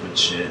does stupid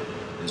shit.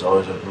 There's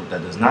always a group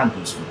that does not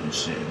do stupid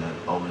shit, and that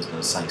always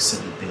does like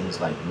silly things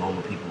like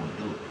normal people would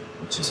do,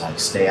 which is like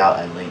stay out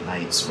at late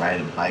nights,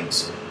 riding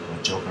bikes,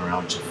 or joking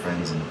around with your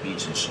friends on the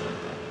beach and shit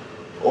like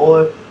that,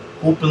 or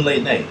hooping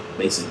late night,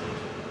 basically.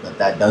 But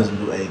that doesn't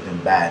do anything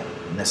bad,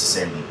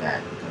 necessarily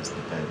bad, because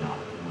depending on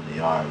who they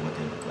are and what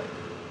they look like.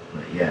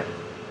 But yeah.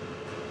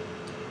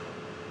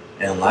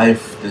 In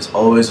life, there's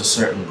always a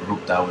certain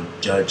group that would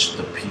judge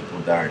the people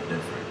that are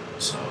different.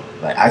 So,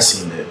 like, I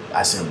seen it a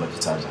bunch of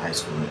times in high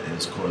school, and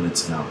it's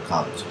correlates now in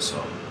college.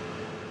 So,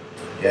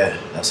 yeah,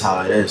 that's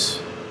how it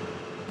is.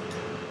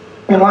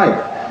 in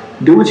life.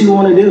 Do what you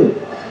want to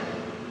do.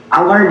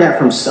 I learned that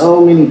from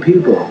so many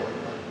people.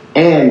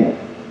 And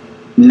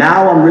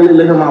now I'm really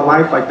living my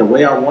life like the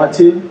way I want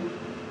to.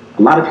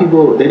 A lot of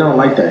people, they don't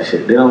like that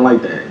shit. They don't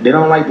like that. They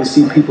don't like to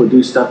see people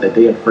do stuff that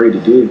they're afraid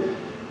to do.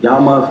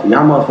 Y'all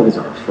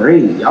motherfuckers are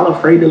afraid. Y'all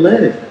afraid to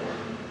live.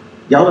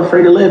 Y'all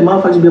afraid to live.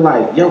 Motherfuckers be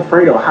like, yo,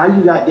 Fredo, how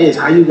you got this?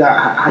 How you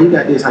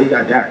got this? How you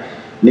got that?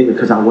 Nigga,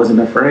 because I wasn't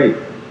afraid.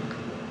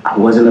 I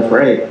wasn't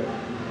afraid.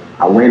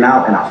 I went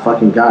out and I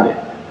fucking got it.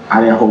 I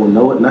didn't hold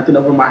nothing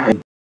over my head.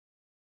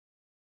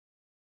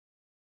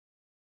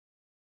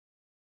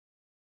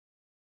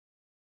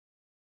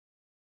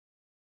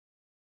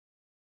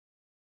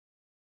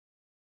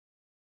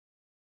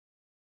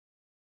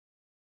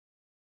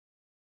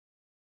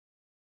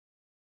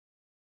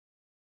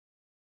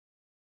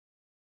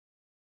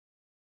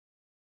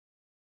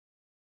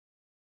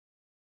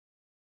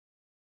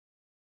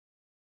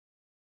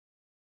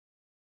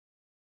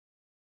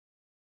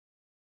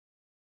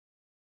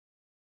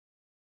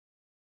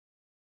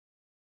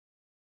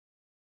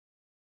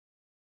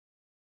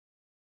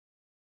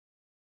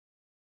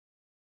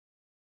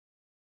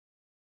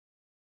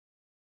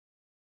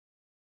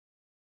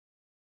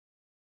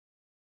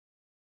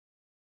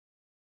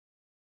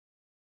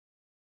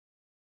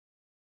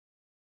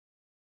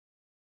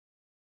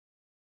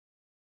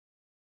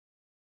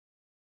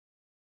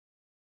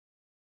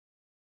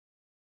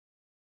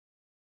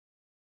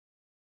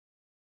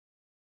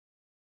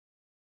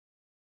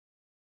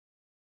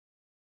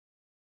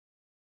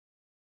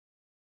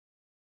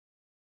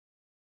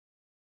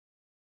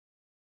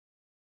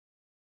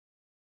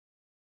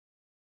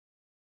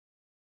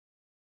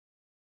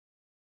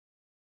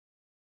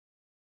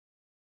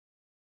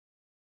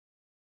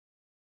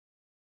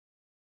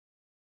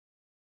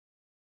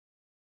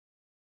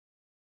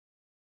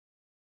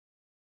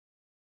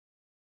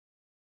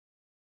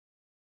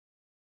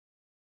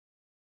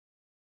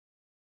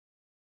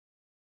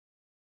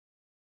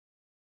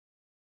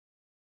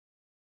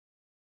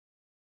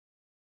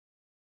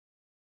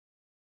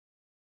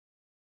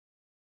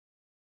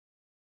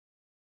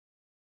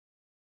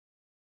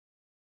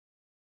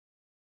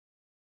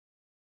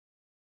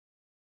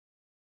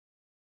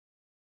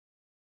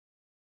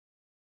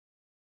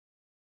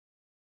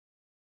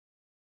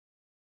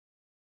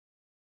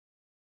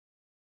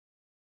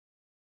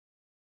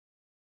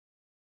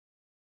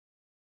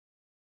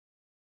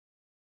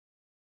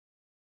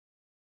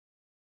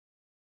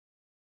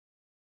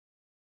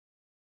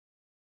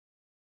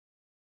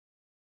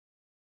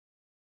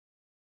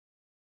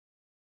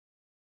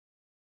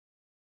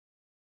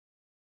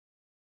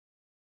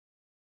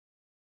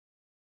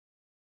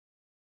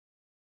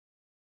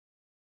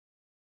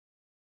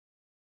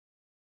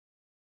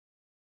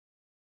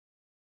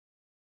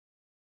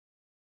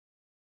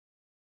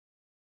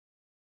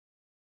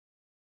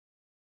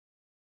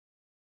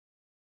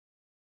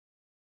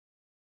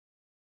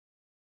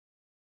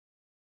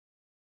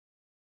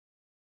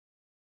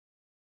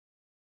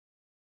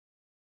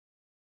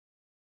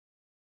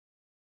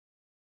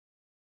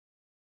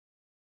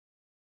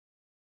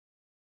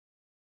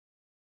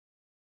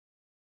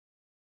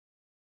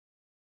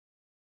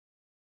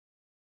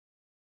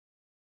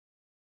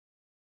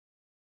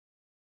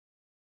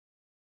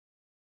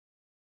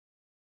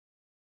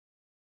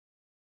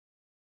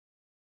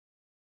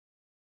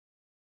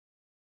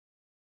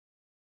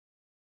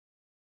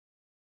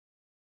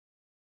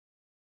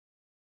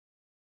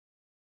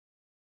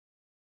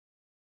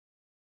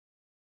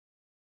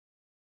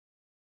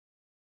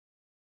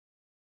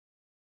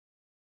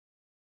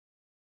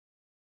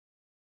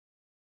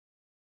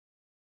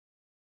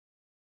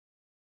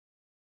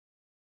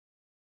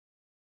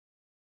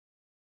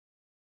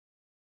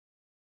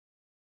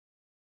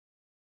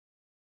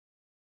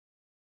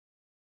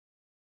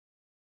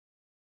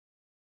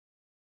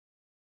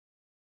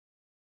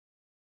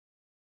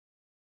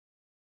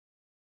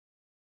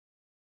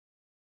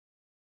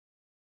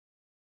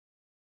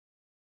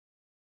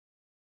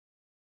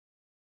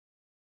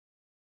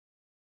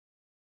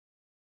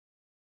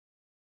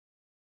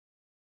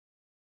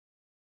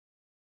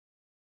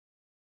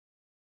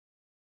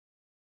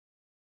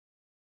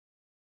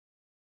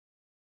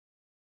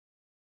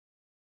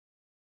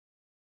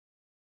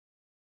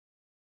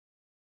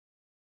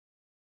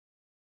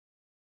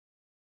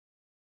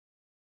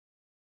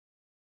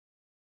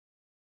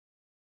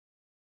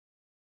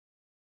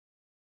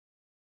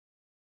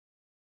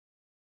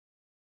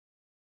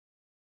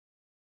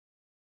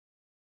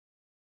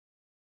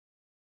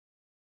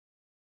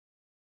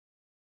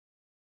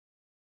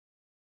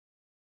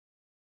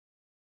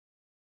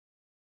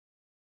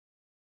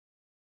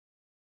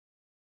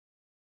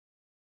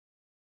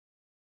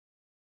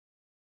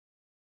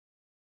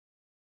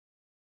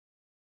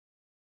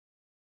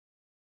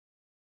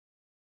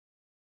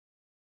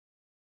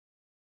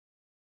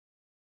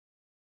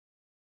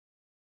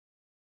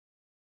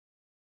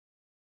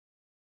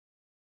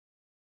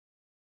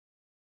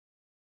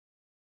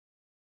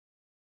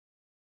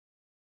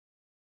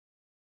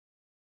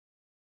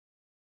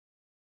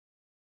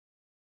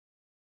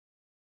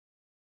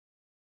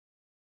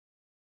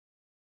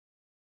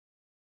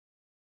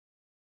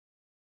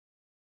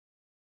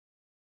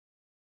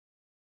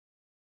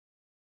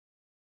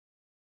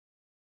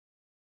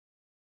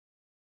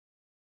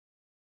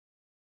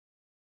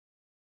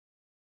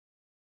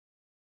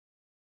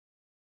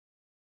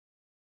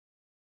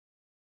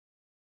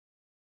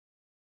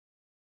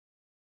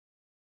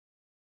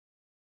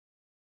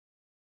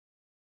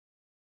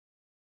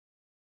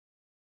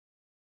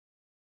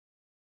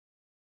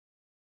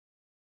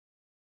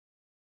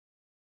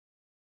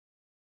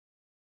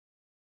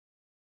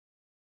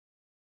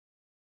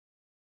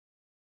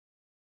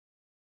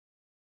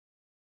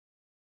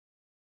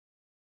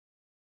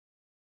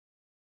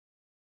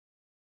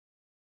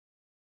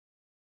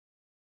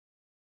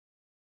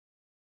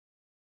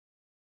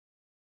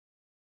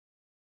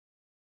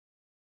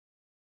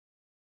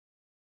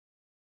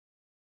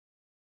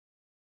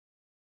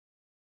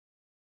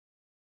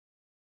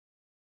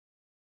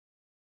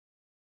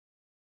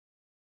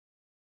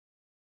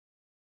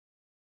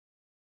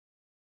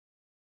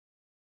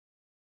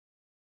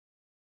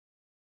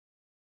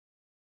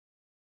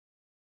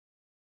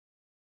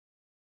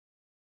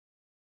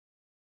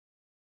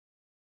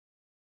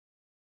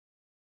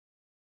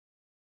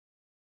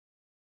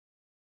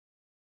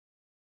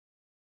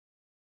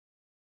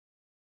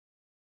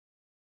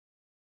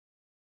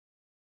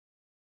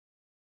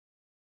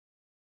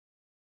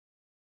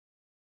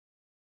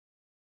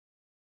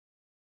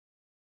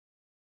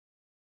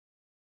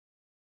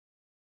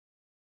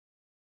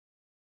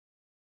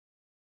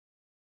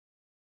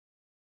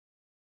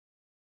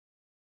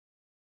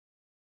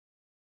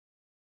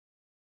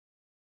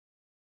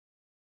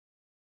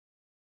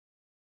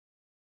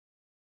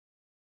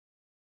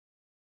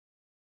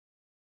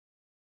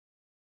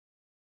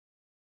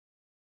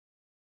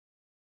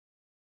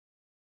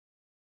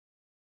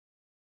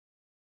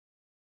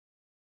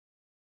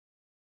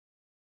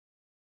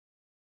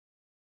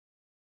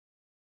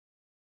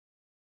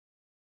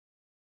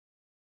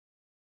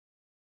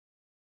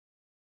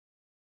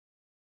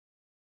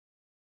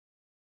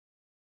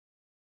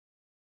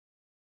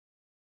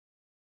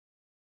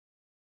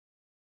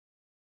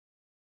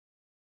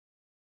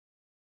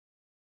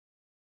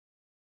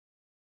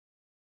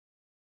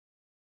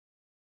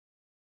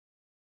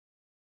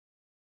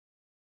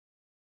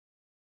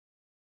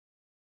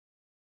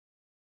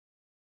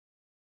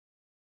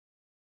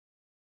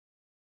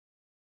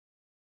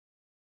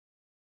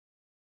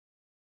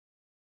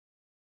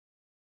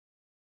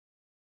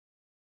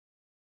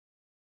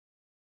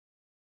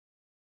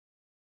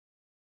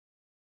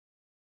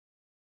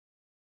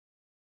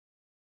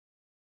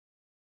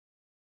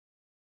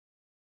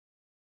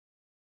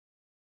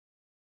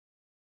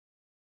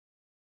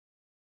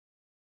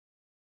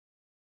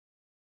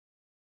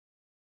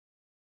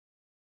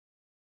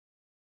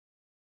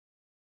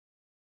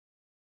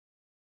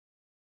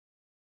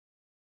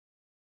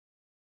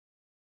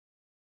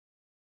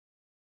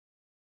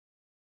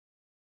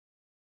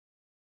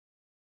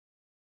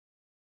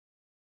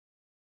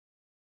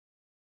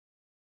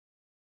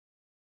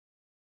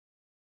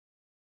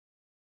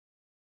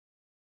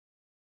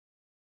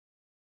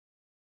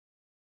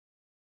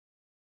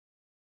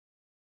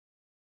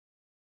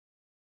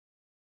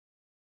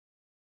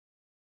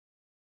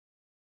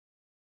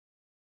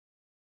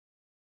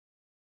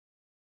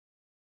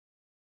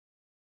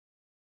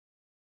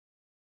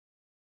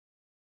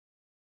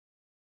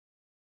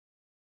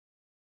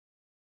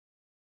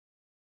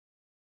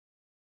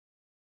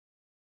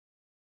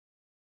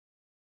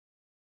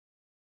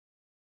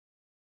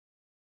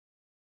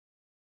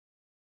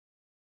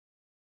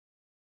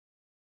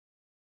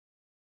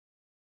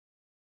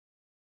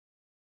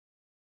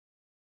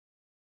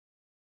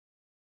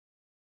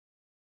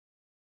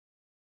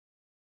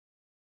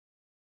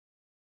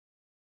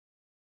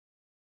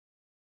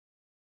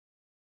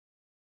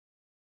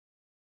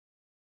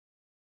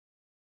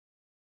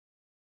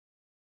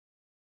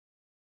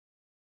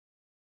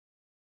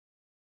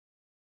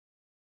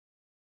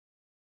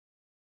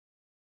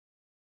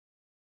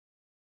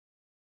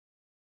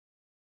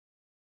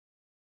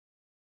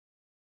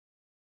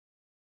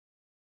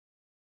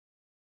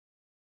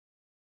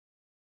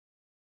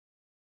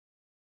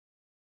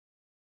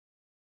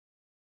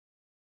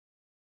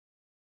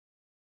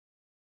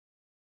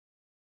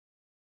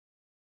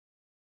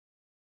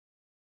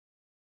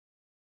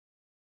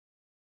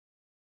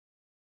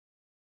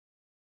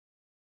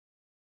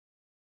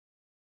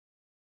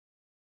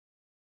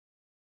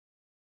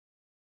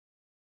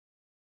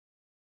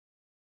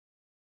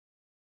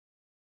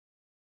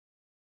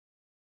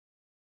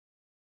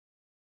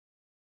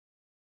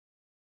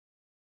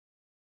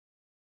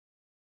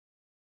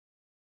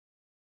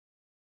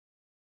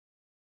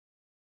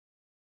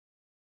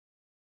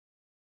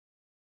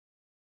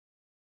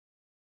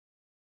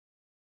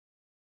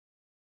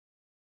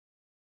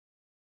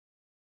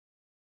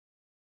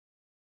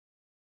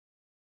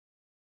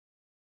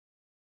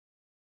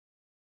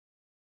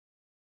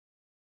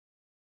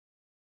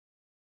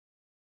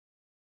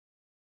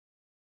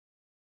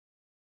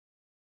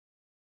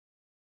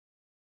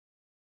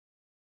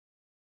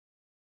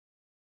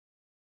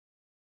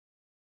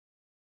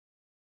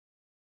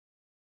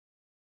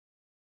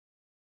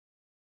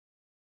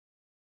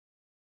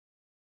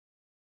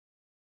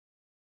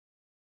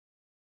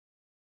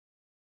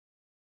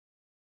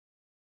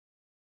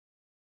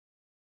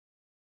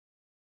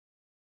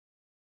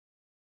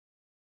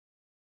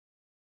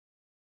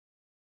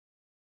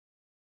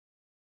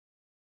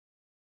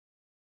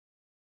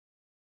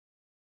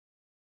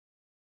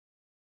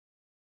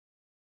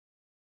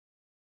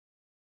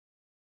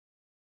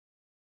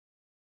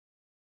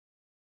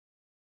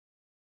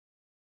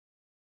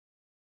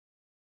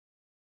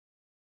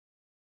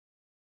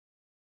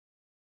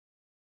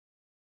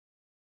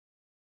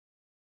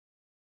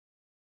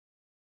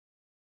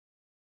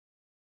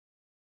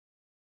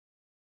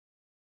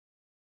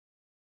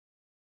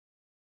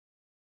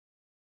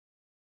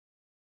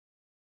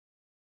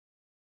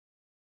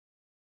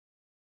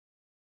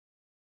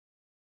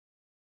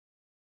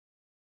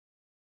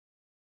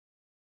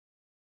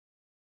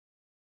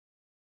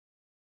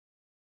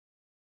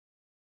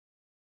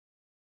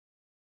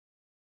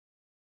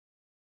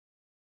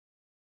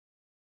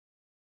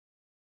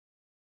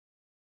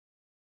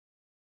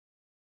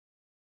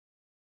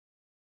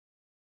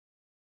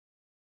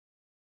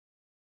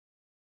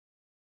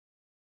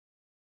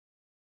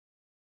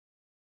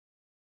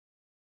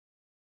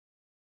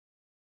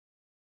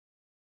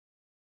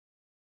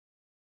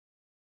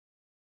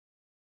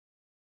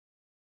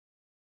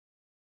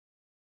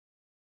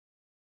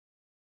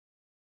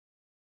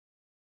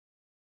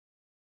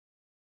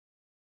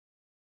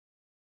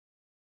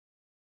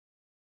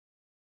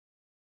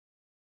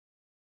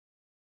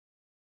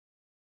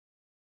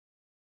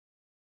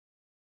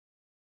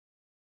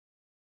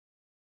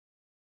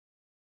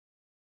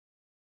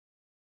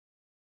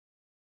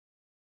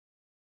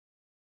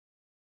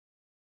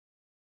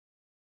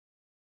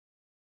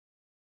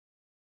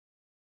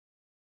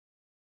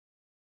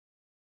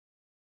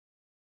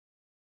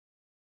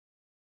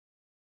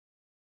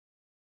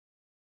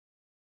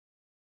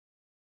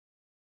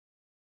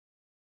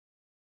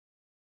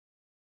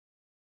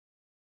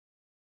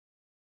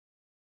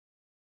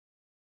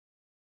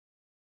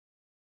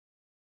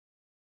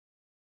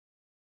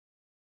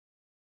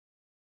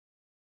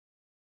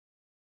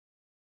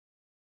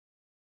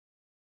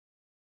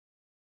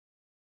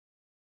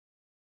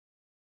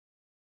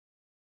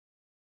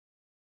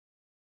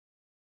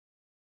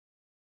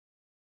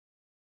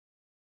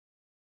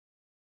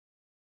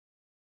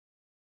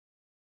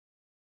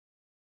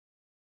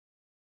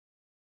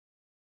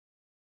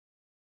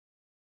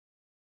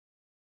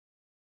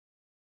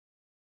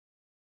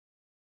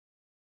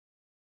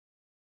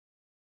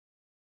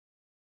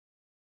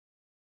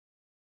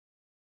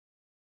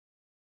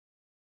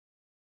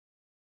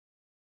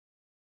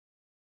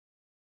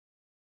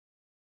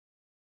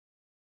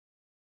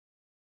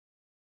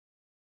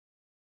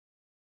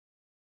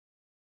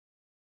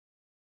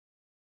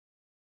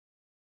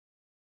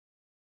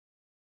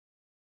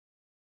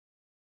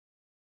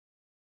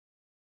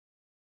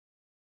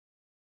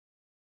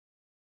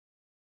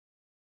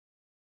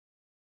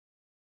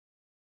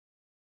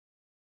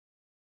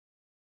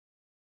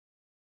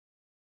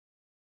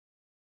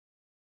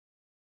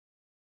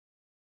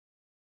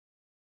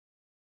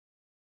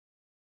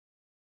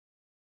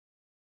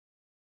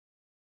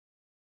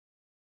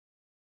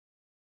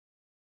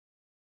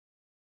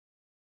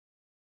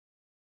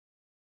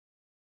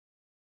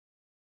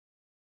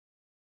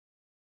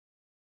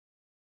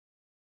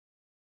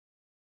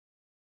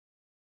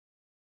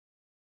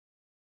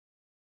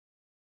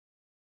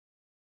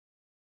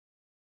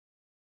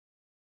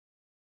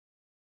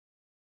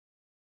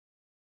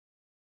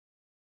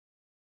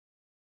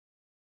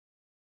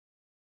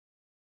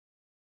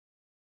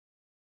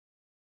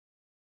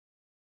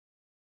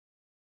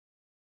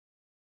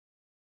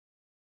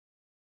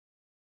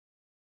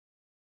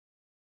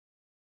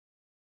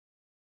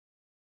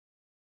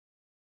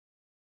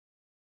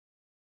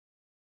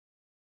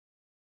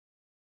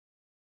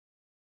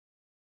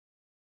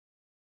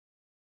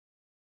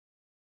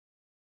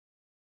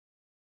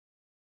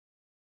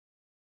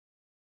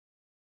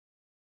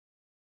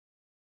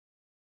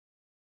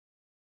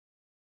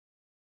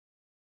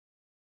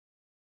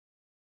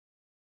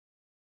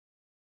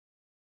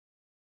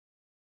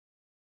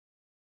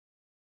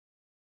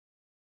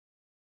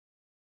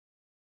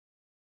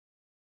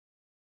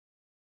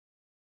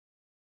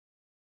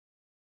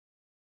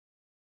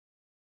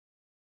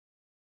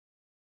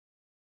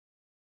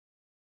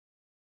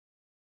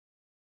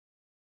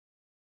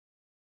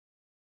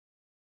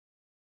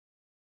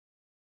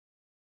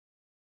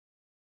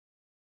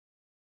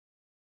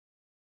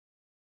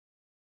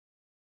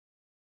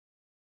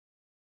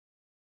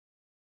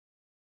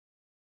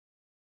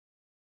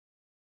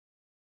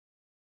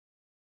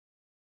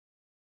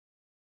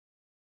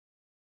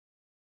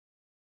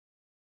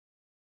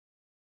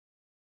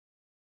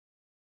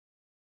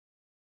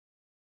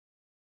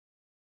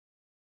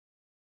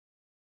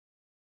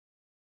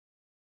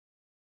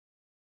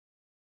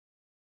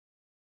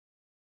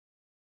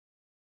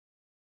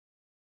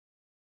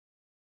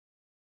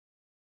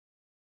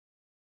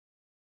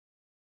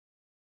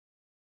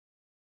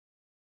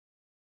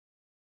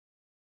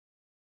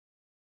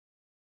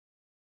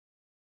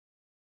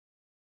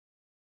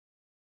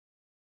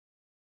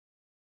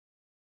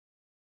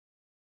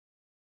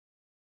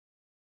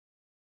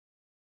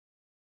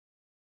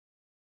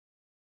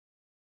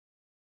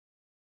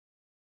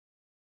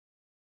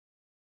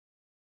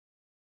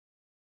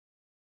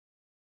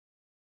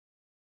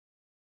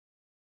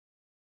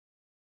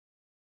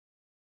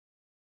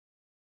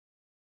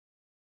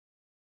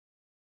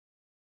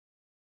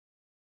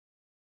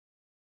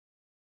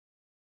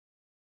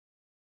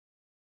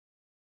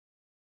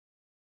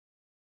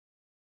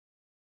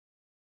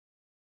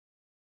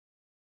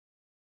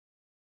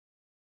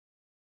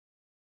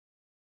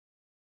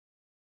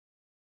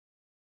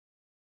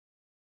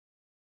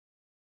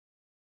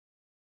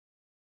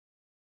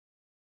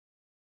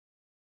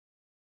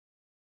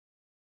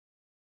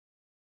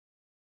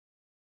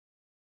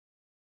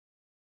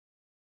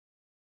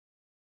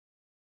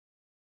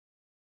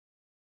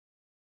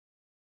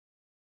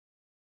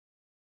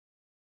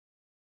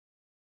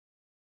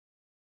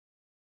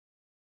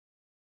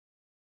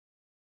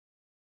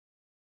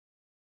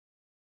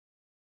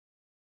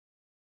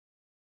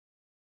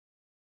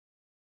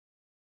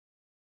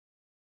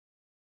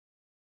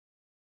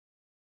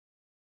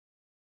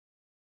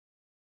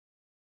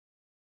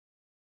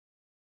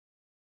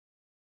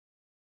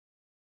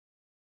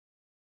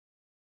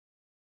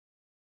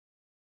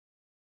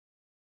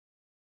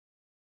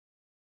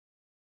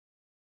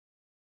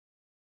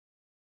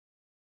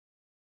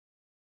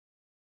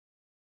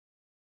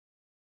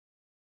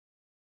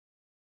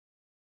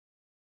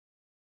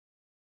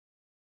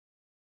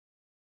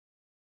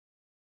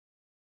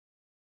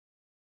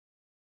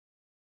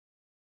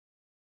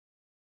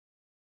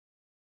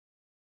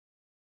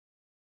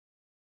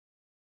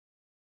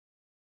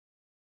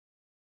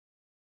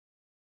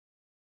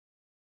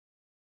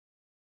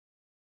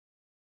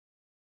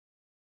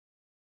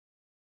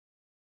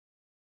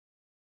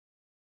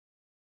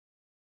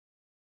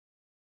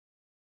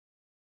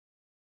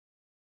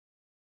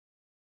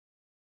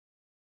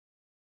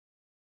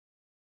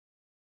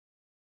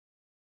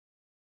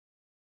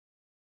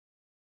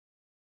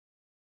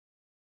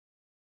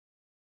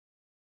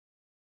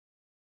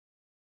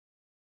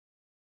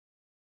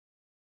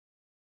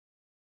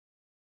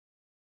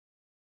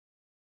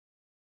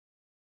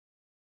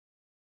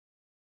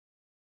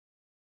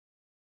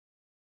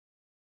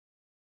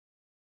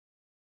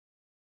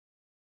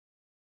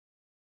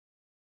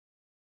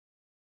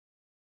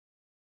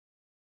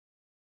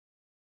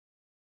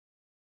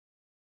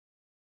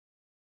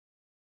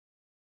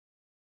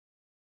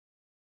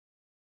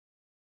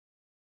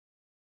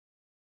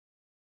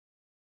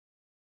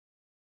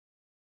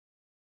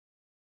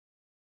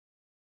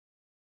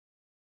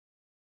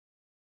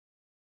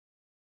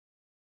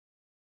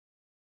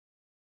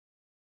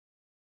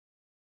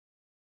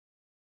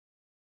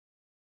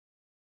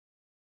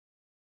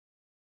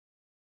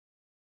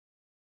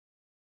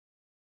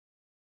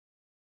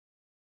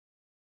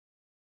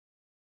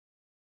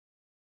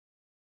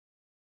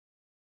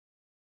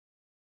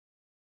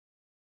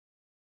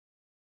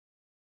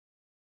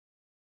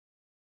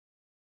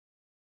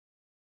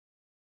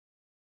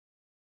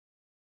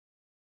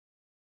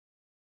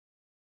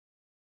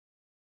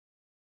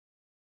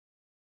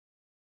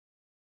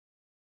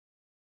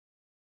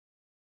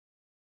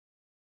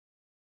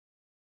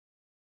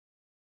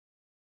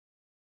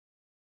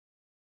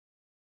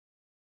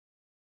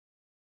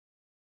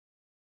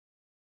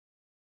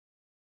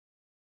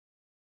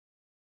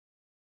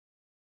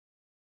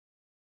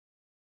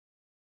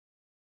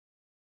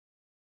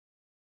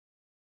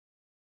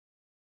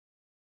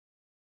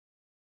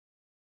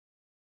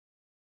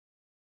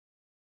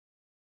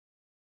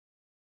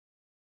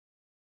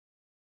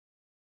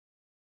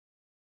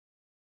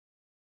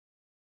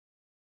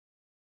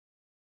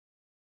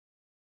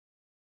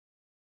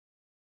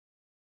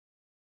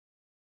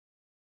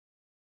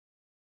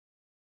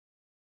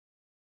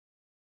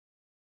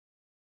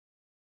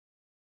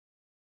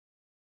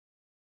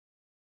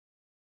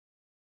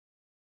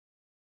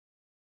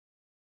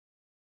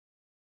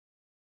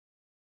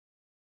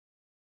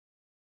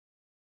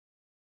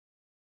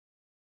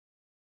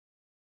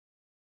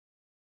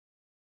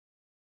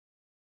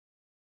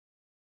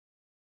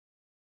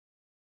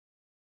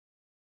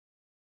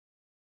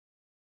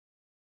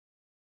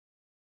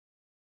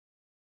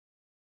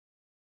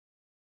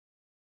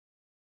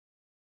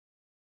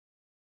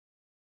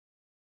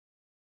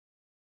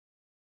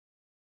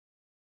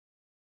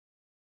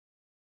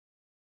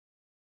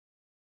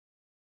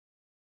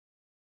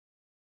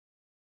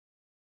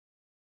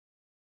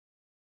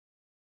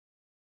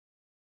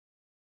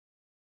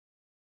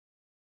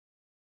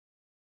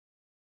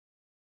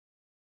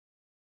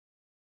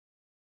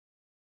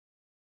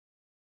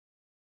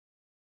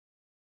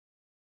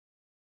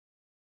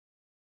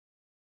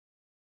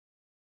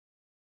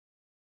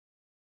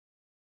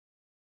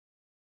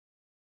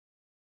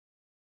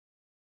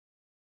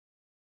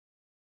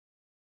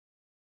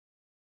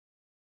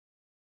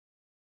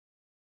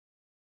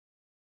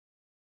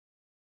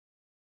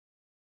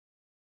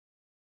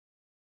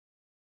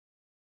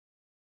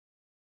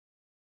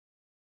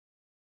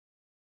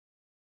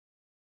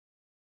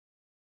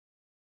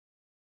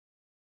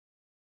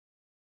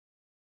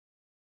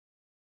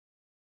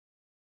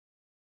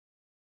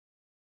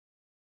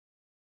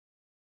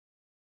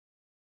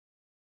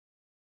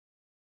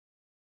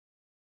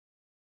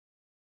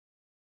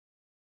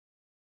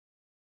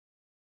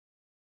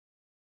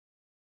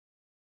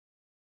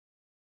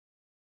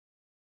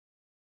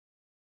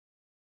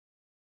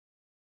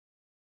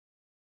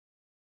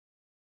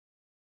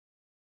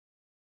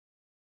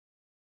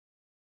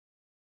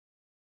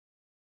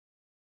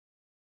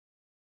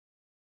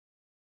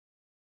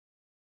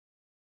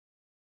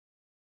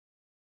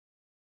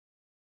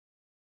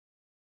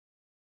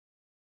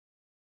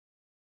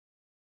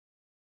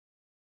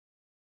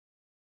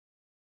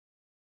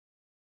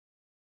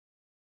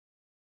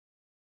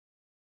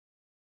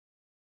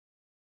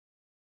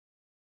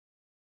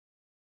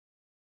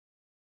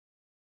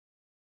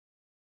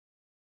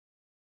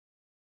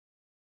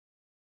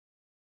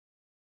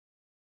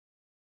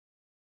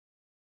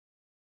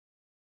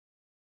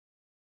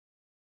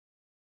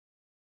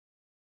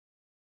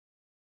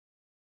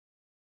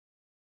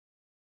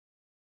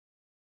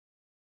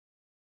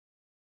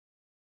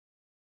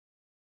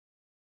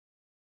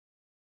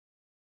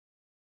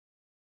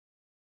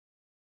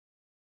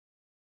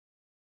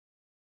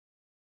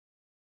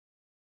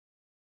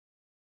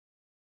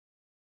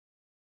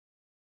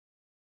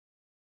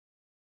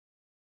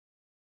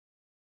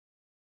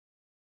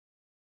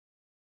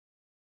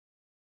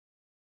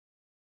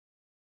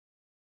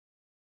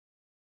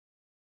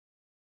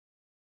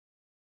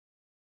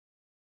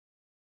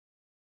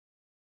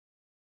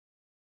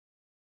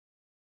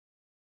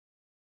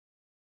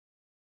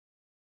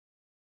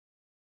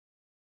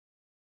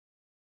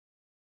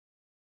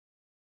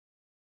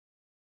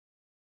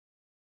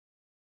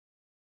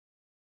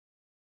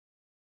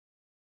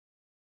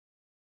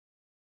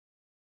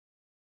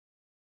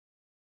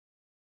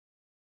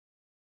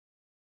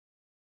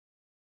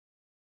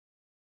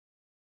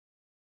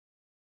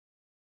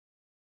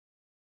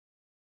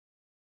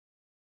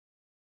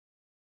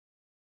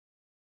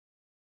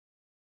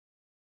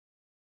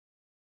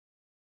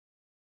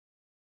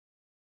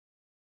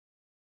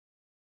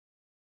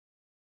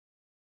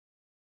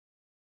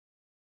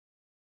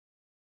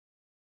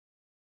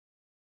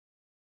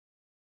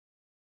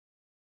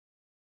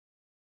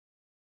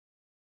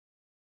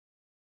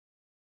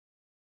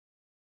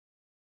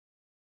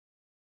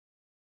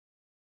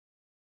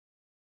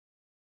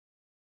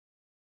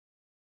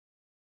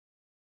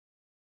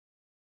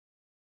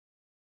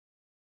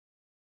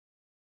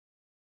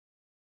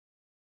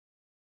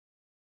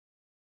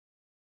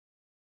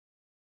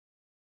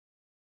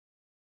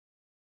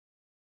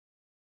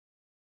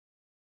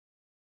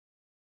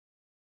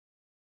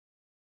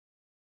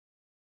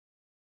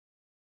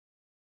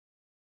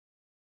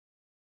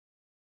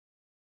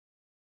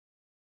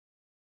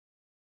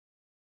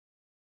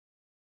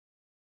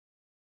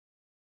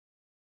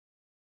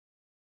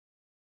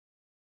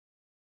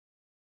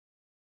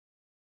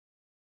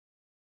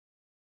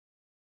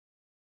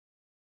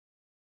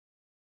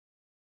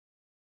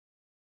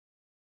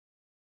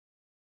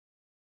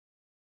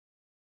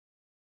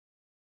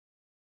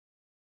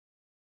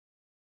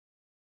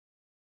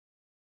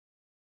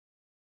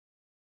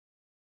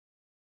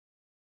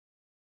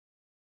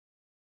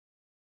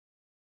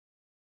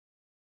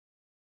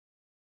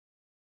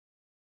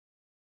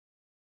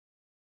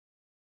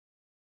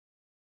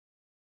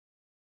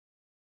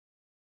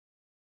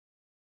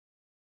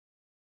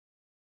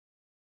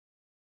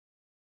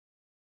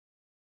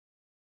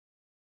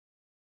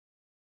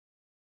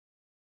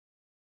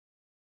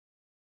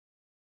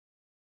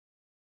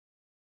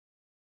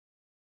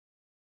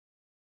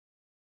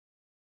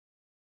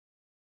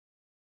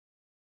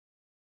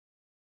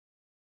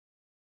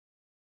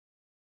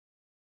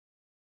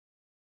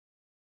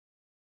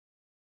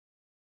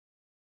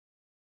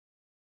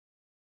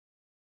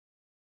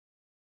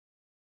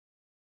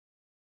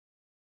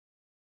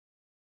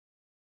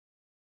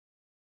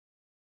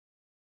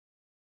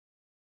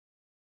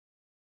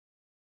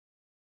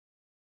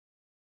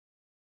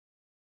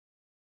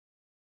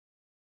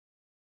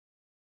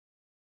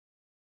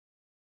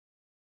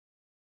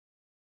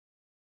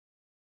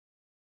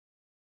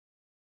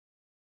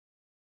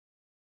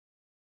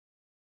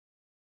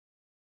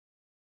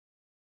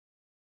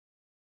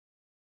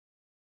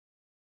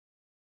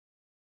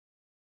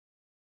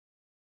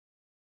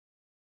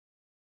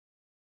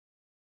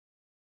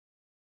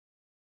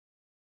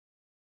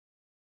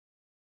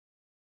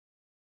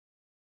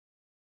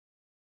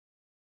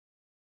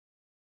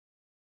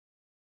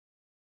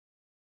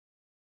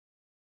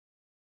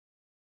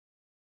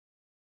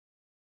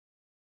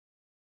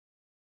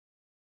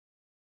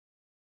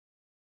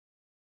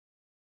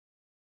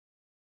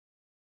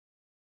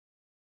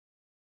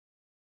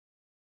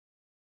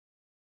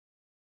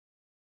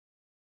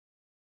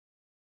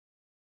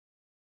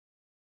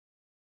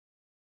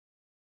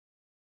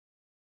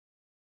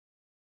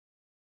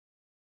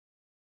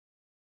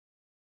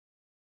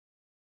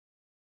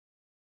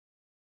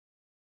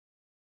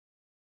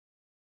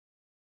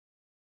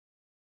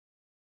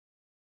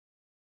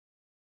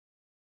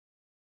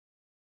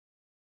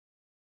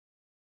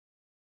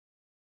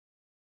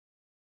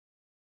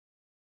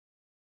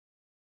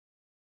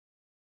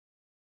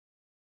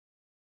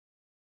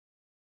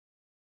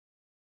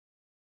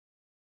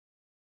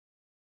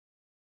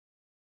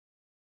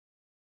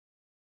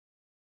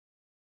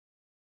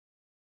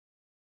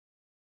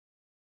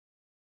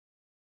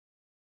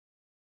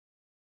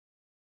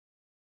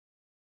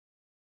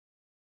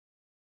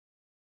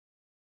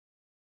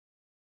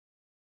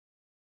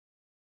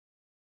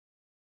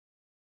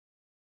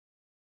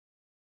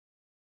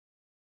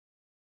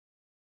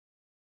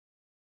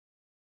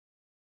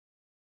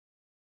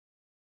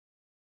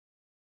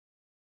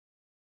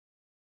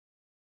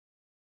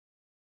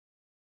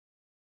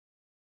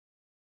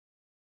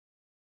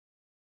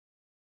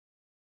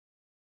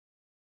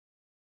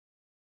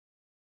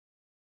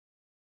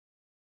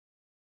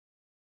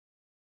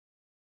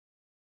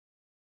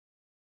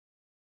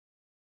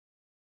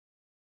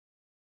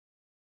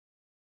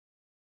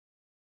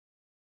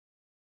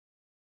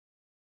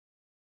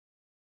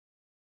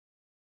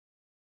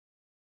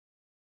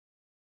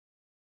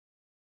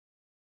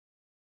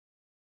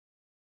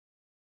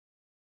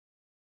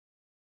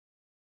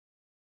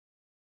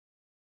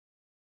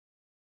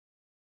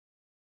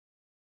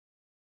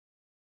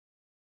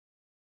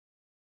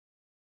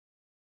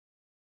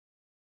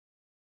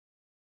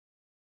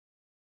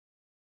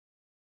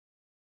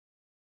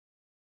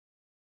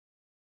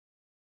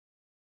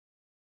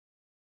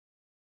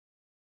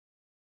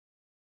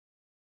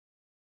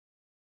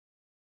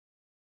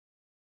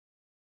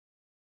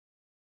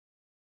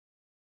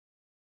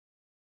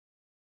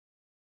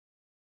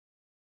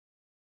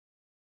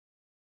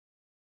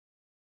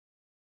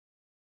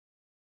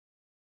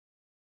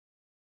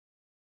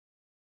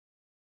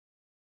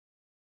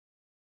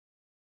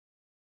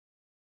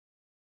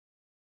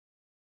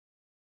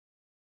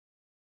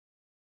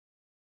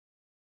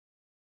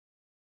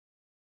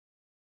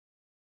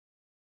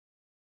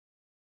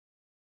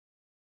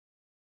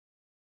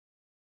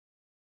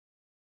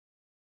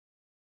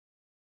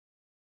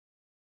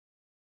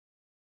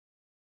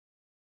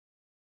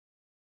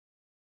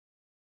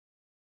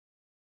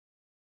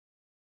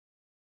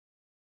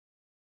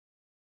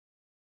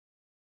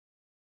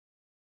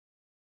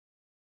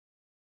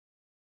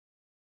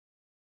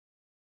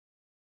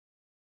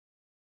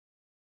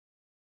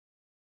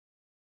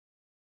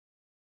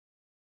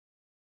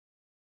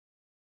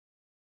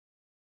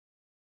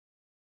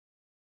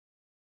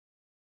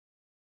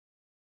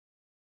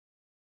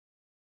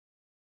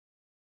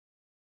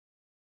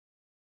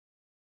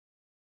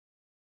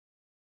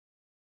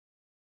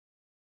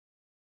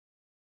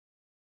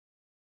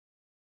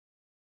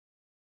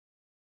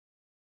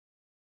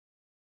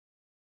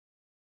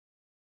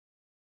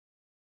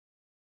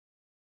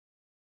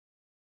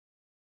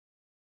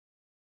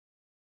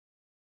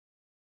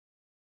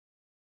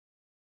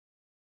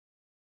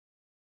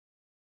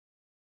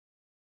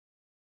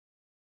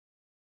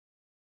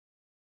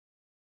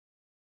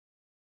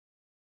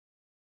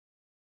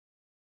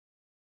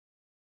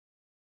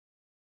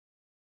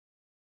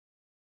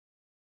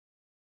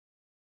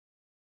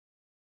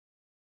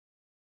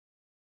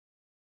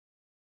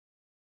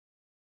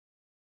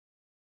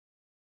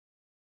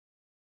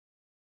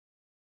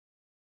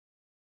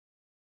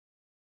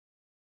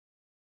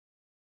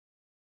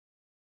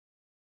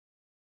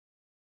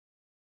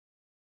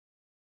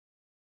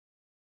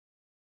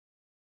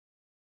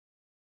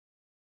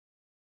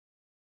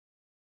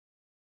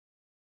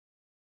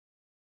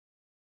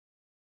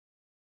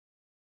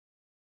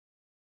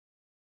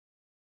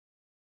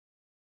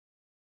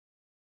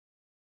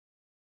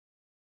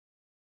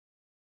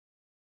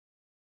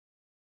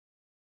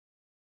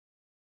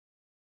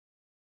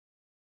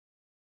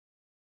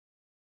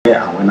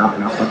 Yeah, I went out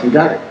and I fucking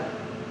got it.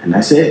 And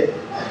that's it.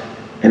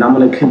 And I'm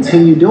gonna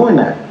continue doing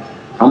that.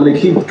 I'm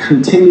gonna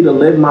continue to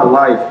live my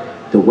life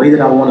the way that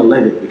I wanna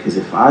live it. Because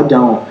if I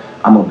don't,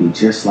 I'm gonna be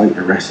just like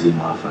the rest of these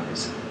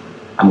motherfuckers.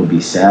 I'm gonna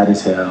be sad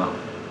as hell,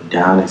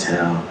 down as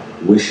hell,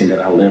 wishing that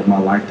I lived my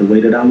life the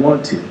way that I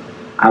want to.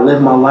 I live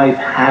my life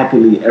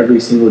happily every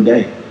single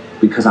day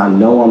because I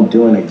know I'm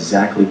doing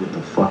exactly what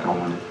the fuck I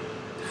want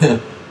to.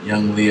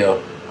 Young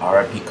Leo,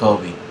 R.I.P.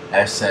 Kobe,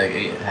 hashtag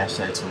 8,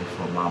 hashtag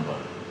 24 Mamba.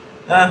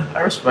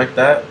 I respect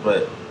that,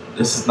 but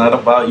this is not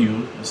about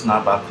you. This is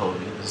not about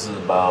Kobe. This is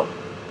about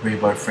pretty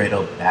boy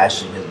Fredo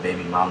bashing his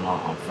baby mama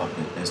on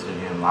fucking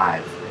Instagram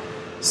Live,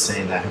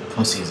 saying that her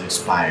pussy is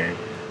expired,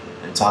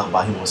 and talking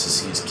about he wants to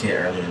see his kid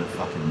early in the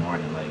fucking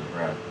morning. Like,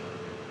 bruh,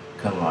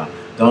 come on.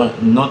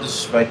 Don't, no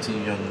disrespect to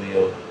young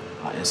Leo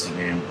on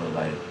Instagram, but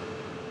like,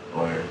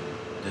 or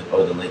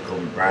the late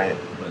Kobe Bryant.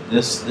 But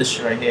this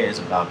shit right here is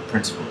about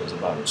principle. It's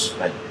about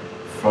respect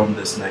from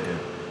this nigga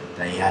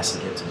that he has to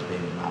give to his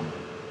baby mama.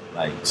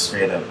 Like,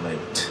 straight up, like,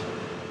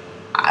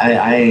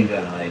 I ain't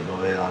gonna like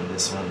go in on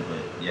this one,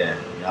 but yeah,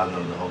 y'all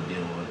know the whole deal.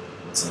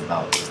 What's it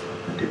about?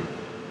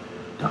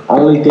 The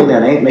only thing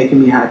that ain't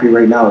making me happy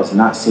right now is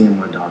not seeing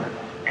my daughter,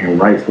 and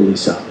rightfully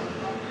so.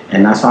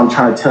 And that's why I'm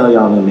trying to tell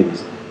y'all them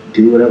niggas,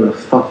 do whatever the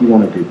fuck you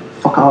want to do.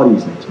 Fuck all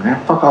these niggas,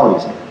 man. Fuck all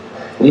these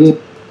niggas.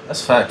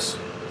 That's facts.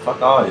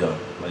 Fuck all y'all.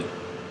 Like,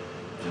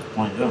 just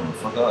point general.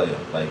 Fuck all y'all.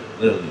 Like,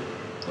 literally,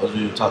 those of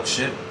you who talk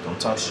shit, don't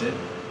talk shit,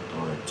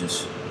 or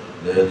just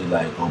literally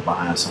like go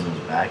behind someone's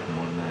back,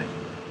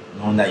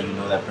 knowing that you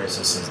know that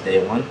person since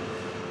day one.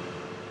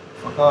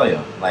 Fuck all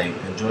y'all. Like,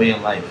 enjoy your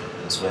life.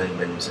 That's what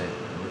anybody would say,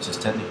 which is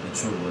technically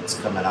true. What's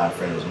coming out of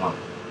Fredo's mouth.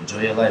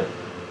 Enjoy your life.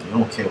 You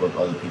don't care what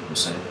other people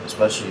say,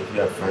 especially if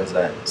you have friends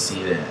that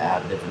see that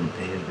have different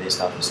opinions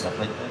based off of stuff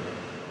like that.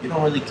 You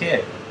don't really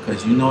care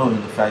because you know in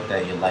the fact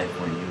that your life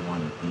where you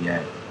want to be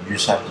at, you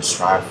just have to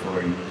strive for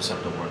it. You just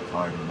have to work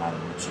hard no matter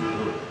what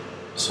you do.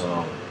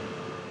 So,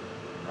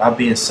 that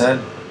being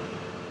said,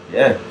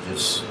 yeah,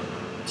 just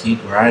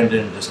keep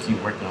grinding, just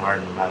keep working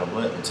hard no matter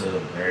what until the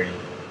very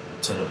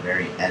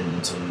end,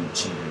 until you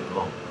achieve your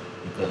goal.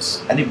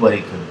 Because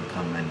anybody can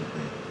become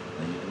anything.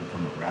 Like, you can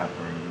become a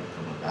rapper, you can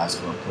become a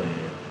basketball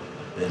player,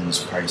 a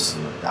business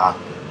person, a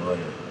doctor, a lawyer.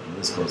 The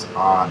list goes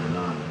on and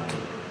on. Like,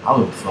 I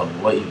don't give a fuck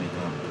what you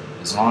become.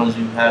 As long as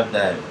you have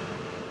that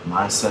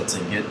mindset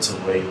to get to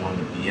where you want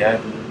to be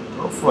at,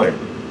 go for it.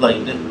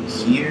 Like,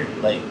 here,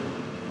 like,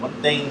 one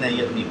thing that you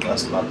have to be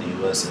blessed about the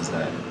U.S. is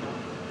that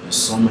there's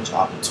so much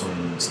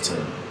opportunities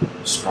to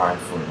strive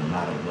for no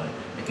matter what.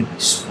 It could be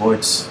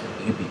sports,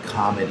 it could be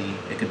comedy,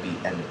 it could be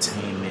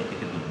entertainment, it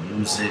could be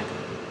music.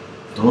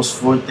 Those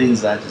 4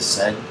 things that I just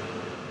said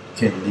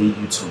can lead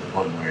you to a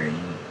point where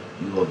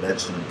you will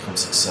eventually become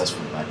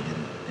successful by the end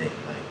of the day.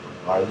 Like,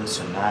 regardless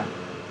or not,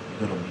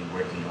 you're gonna be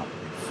working up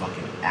your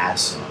fucking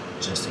ass off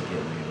just to get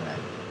where you're at.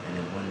 And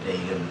then one day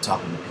you're gonna be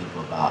talking to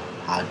people about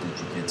how did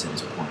you get to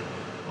this point,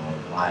 or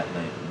why,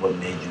 like, what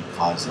made you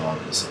cause all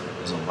this.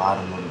 There's a lot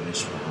of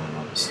motivation behind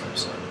all this stuff.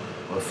 So,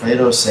 what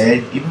Fredo's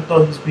saying, even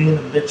though he's being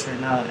a bitch right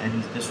now and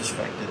he's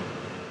disrespecting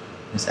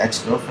his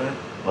ex-girlfriend,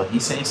 but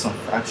he's saying some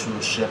factual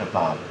shit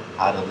about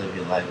how to live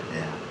your life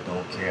and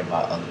don't care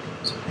about other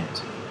people's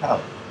opinions.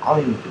 Hell, I don't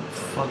even give a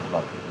fuck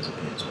about people's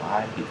opinions.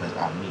 Why? Because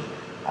I'm me.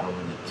 I don't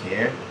really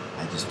care.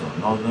 I just don't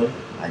know them.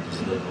 I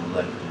just live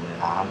my life the way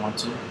I want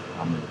to.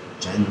 I'm a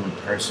genuine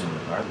person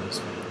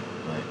regardless.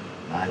 But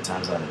 9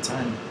 times out of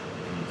 10,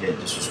 if you get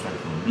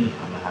disrespectful to me,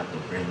 I'm gonna have to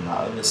bring my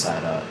other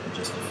side out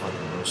just to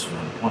fucking roast you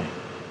on the point.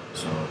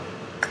 So,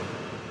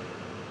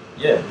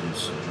 yeah,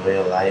 just enjoy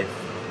your life,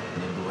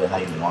 live the way how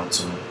you want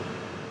to,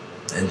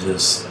 and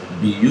just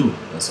be you.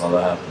 That's all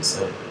I have to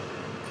say.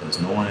 Because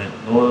no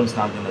one's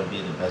not gonna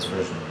be the best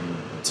version of you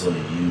until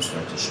you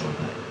start to show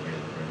that you're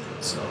the version of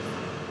yourself.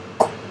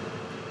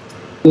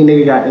 Any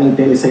nigga got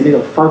anything to say,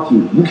 nigga, fuck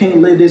you. You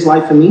can't live this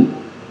life for me.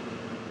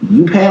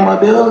 You paying my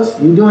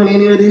bills? You doing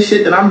any of this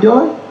shit that I'm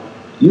doing?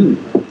 You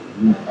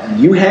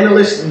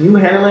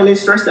handling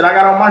this stress that I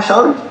got on my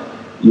shoulders?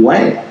 You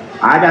ain't.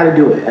 I gotta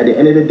do it. At the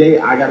end of the day,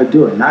 I gotta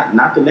do it.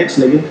 Not the next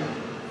nigga.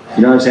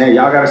 You know what I'm saying?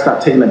 Y'all gotta stop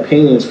taking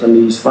opinions from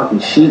these fucking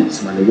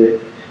sheets, my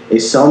nigga.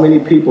 It's so many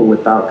people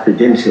without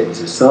credentials.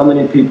 There's so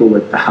many people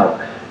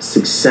without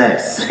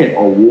success,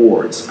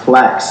 awards,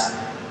 plaques,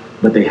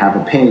 but they have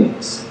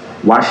opinions.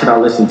 Why should I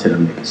listen to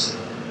them niggas?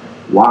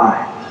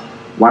 Why?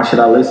 Why should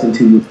I listen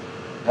to you?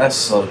 That's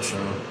so true.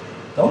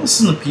 Don't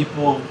listen to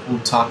people who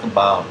talk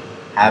about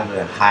having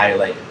higher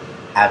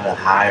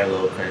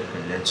little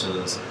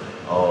credentials.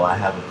 Oh, I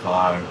have a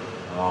car.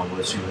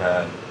 What you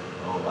have?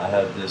 Oh, I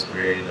have this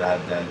grade. I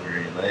have that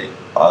grade. Like,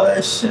 all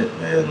that shit,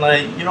 man.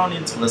 Like, you don't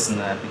need to listen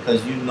to that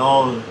because you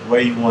know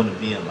where you want to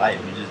be in life.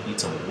 You just need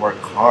to work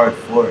hard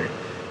for it.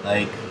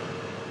 Like,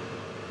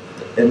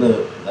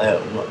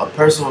 a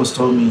person was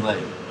told me,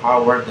 like,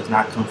 hard work does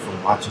not come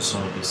from watching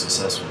someone be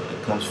successful.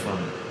 It comes from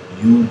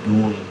you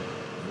doing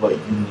what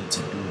you need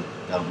to do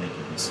that will make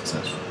you be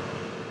successful.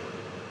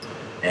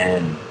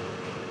 And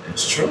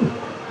it's true.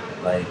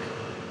 Like,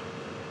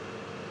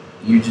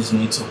 you just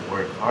need to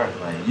work hard.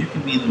 Like you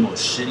can be the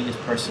most shittiest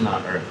person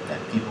on earth that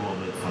people will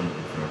make fun of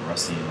you for the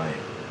rest of your life,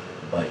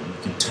 but you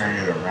can turn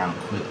it around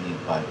quickly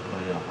by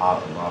putting a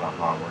lot of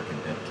hard work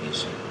and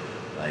dedication.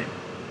 Like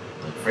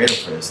like Fredo,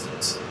 for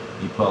instance,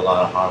 he put a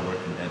lot of hard work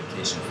and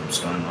dedication from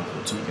starting off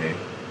with 2K,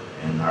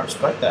 and I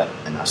respect that.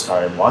 And I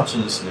started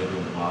watching this nigga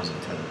when I was in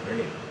 10th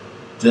grade,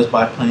 just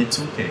by playing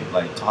 2K,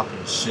 like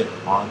talking shit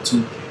on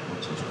 2K,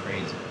 which is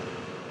crazy.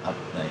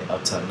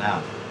 Up till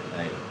now,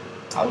 like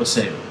I would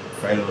say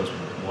Fredo is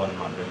one of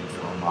my biggest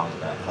role models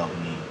that helped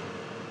me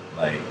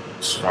like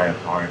strive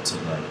hard to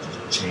like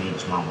just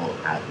change my whole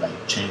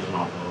change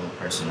my whole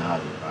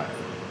personality by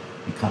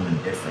becoming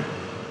different,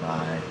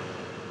 by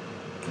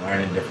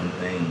learning different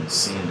things,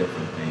 seeing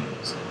different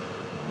things,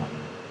 um,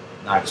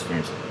 not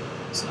experiencing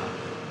it, it's not,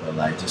 but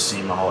like just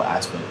seeing my whole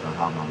aspect of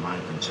how my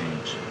mind can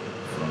change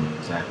from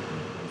exactly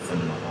within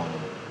the whole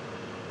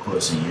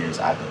course of years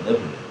I've been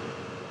living it.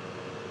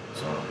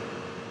 So,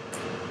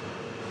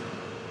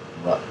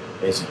 well,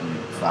 basically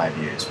 5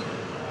 years,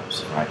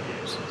 perhaps 5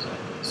 years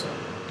exactly. So,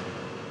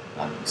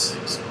 that'd be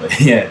 6. But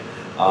yeah,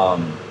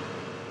 um,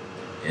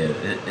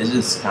 it's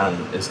just kind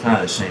of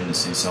a shame to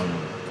see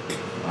someone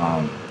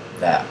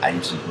that I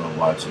used to grow up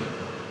watching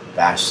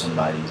bash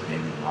somebody's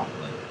baby mom,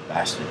 like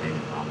bash their baby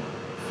mama,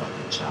 or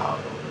fucking child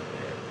over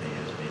their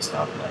opinions based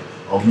off like,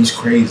 oh, he's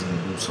crazy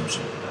and do some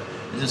shit like that.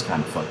 It's just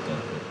kind of fucked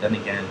up. But then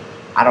again,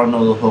 I don't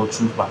know the whole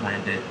truth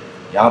behind it.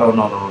 Y'all don't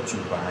know the whole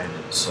truth behind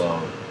it.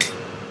 So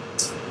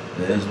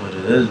it is what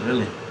it is,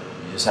 really.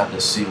 You just have to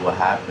see what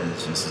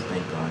happens just to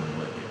think on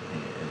what your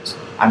opinion is.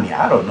 I mean,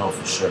 I don't know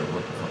for sure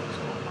what the fuck is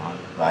going on,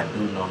 but I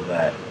do know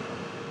that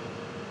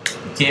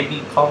you can't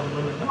be calling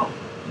women out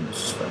and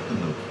disrespecting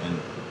them, and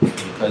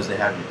because they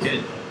have your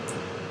kid,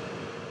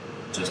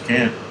 just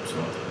can't.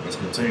 So let's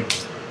continue.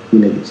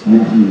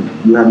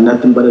 You have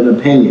nothing but an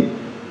opinion.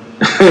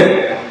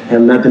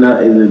 Have nothing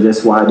else.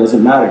 That's why it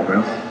doesn't matter,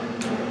 bro.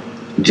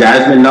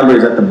 Jasmine number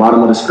is at the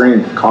bottom of the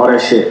screen. Call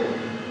that shit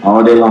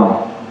all day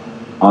long.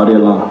 All day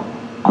long.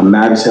 I'm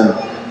mad as hell.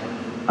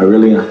 I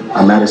really am.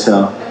 I'm mad as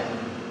hell.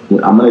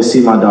 I'm gonna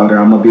see my daughter.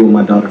 I'm gonna be with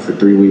my daughter for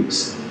 3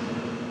 weeks.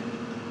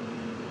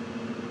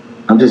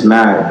 I'm just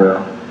mad,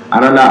 bro. I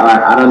don't know.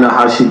 I don't know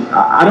how she.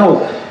 I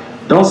don't.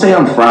 Don't say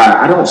I'm fried.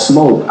 I don't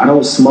smoke. I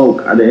don't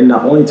smoke. And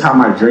the only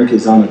time I drink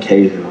is on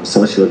occasion, on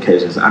social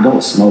occasions. I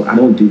don't smoke. I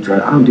don't do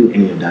drugs. I don't do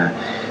any of that.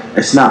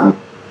 It's not me.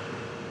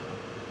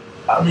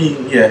 I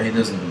mean, yeah, he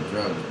doesn't do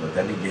drugs, but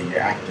then again, you're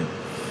acting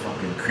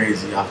fucking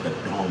crazy off the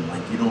dome.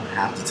 Like, you don't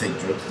have to take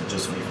drugs to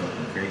just be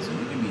fucking crazy.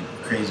 You can be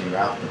crazy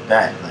right off the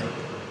bat. Like,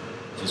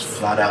 just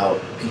flat out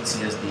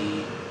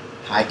PTSD,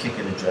 high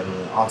kicking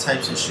adrenaline, all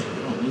types of shit.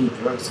 You don't need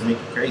drugs to make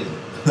you crazy.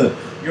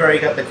 You already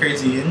got the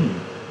crazy in you. You know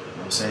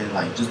what I'm saying?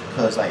 Like, just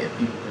because, like, if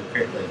people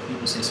like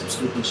people say some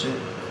stupid shit,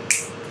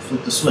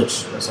 flip the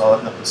switch. That's all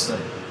I have to say.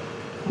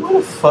 Who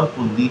the fuck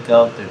would leak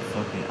out their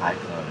fucking iCloud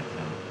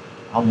account?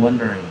 I'm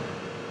wondering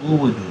who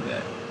would do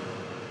that.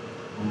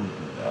 Who would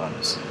do that,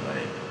 honestly?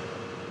 Like,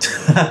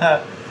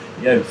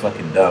 you gotta be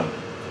fucking dumb.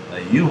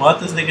 Like, you want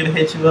this nigga to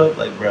hit you up?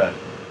 Like, bruh.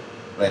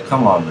 Like,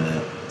 come on,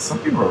 man. Some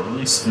people are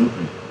really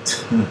stupid.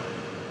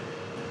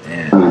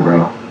 And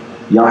bro,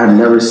 y'all have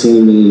never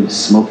seen me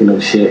smoking no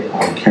shit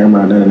on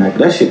camera or none of that.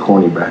 That shit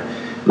corny, bro.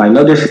 Like,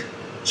 no different.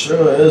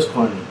 Sure, it is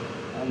corny.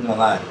 I'm gonna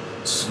lie.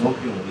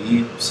 Smoking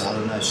weed,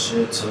 selling that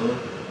shit too,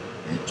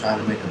 and trying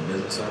to make a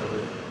business out of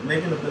it.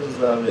 Making a business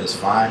out of it is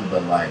fine,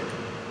 but like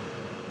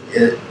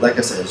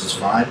I said, it's just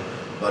fine.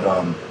 But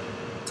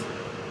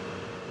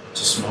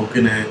just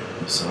smoking it,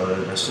 so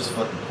that's just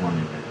fucking corny,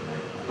 man.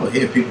 Like, I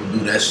hear people do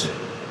that shit.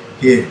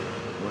 Here,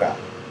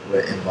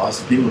 where in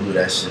Boston, people do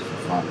that shit for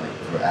fun, like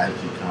for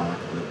actually kind of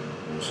like living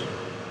the bullshit.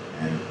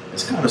 And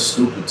it's kind of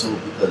stupid too,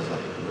 because like,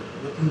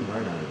 what do you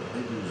learn out of it?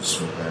 Like, you just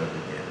smoke out of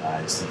it, get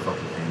high, see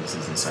fucking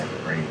fantasies inside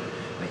your brain.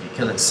 Like, you're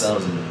killing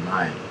cells in your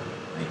mind,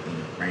 like in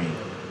your brain,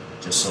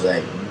 just so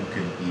that you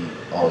can be,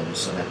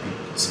 just so that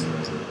people can see you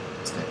as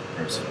this type of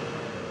person.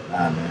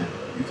 Nah, man,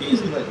 you can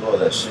easily let go of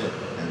that shit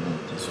and then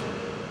just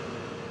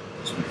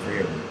be free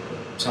of it.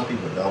 But some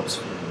people don't,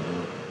 some people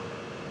do it.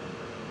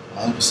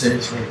 All I'm saying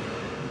is like,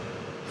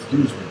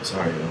 excuse me,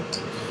 sorry, yo.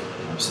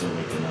 I'm still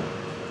waking up.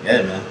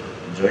 Yeah, man,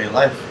 enjoy your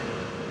life.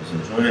 Just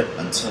enjoy it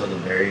until the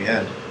very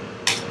end.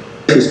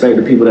 Respect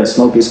the people that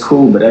smoke is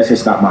cool, but that's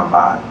just not my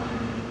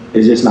vibe.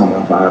 It's just not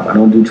my vibe. I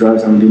don't do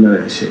drugs. I don't do none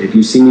of that shit. If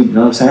you see me, you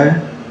know what I'm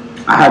saying?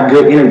 I have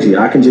good energy.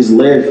 I can just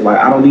live. Like,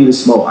 I don't need to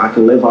smoke. I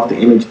can live off the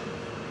energy.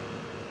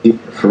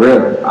 For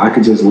real. I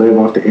could just live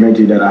off the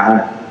energy that I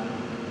have.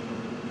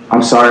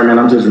 I'm sorry, man.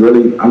 I'm just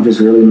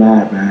really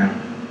mad, man.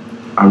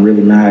 I'm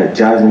really mad.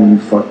 Jasmine, you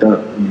fucked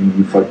up.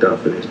 You fucked up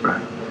for this, bro.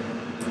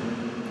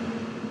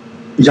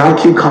 Y'all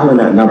keep calling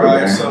that number,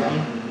 man.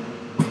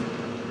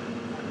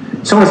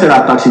 Someone said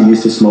I thought you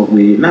used to smoke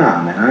weed.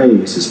 Nah, man, I ain't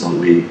used to smoke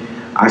weed.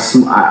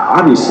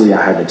 Obviously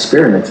I have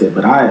experimented,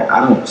 but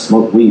I don't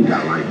smoke weed.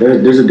 Like,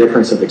 there's a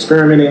difference of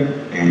experimenting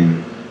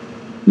and,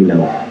 you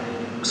know,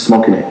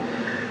 smoking it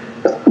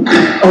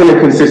on a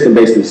consistent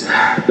basis.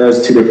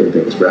 That's two different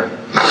things, bro.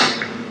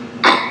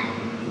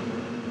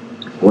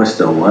 What's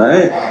the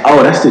what?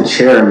 Oh, that's the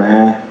chair,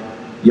 man.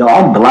 Yo,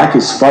 I'm black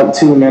as fuck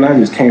too, man. I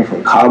just came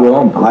from Cabo.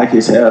 I'm black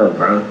as hell,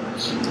 bro.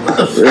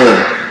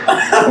 Yeah.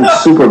 I'm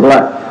super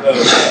black.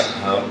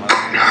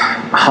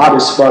 Hot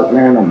as fuck,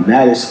 man. I'm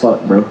mad as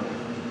fuck, bro.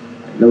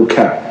 No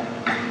cap.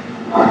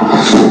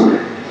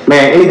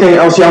 Man, anything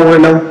else y'all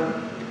want to know?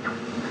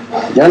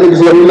 Y'all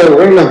niggas let me know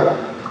right now.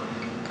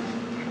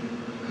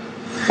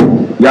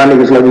 Y'all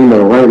niggas let me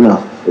know right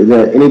now. Is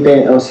there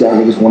anything else y'all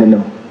niggas want to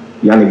know?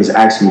 Y'all niggas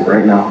ask me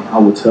right now. I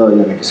will tell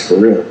y'all niggas for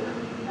real.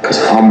 Cause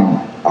I'm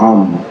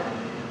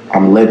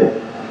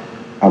living.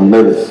 I'm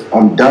living.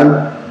 I'm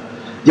done.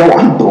 Yo,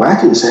 I'm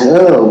black as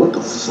hell. What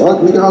the fuck,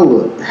 nigga? I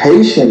look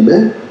Haitian,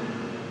 man.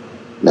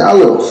 Man, I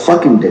look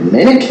fucking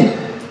Dominican.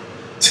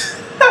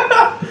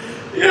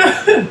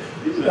 Yeah,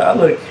 I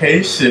look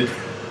Haitian.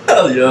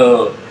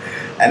 Yo,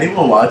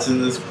 anyone watching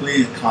this,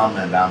 please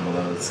comment down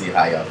below and see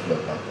how y'all feel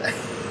about that.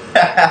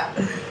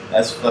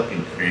 That's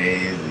fucking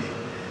crazy.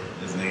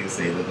 This nigga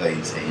say he look like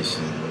he's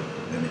Haitian, look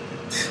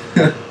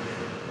Dominican.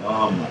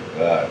 Oh my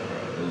god,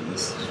 bro,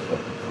 this is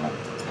fucking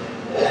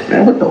funny.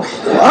 Man, what the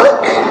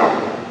fuck?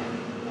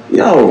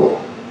 Yo,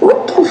 what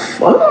the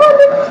fuck?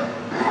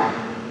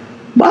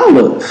 I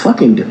look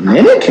fucking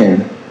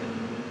Dominican.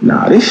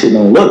 Nah, this shit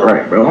don't look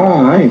right, bro.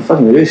 I ain't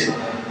fucking with this shit.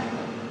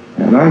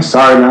 Man, I'm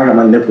sorry, man. I got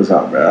my nipples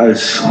out, bro. I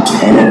just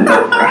can't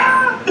look, bro.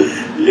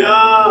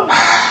 Yo,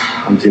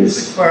 I'm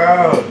just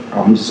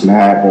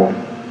mad, bro.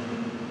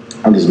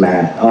 I'm just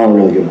mad. I don't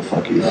really give a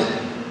fuck either.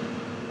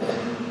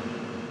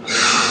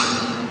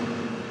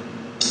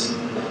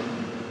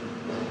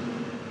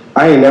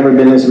 I ain't never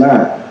been this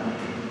mad.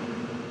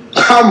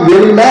 I'm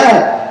really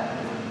mad.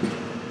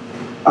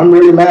 I'm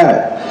really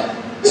mad.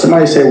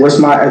 Somebody say, what's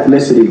my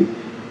ethnicity?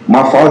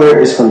 My father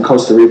is from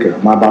Costa Rica,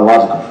 my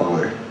biological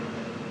father.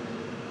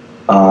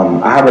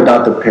 I have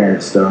adopted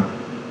parents though.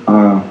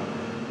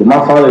 But my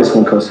father is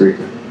from Costa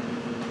Rica.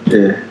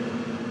 Yeah.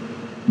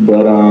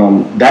 But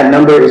that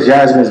number is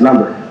Jasmine's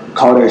number.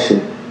 Call that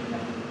shit.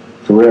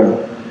 For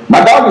real.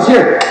 My dog is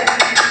here.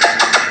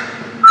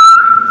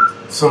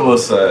 Someone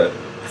said,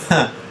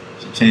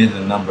 she changed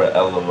the number,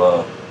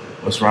 LOL.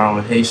 What's wrong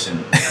with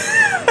Haitian?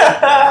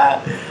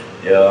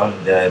 Yo,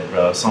 I'm dead,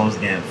 bro. Someone's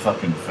getting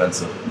fucking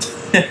offensive.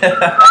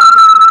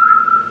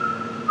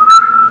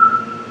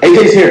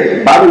 AJ's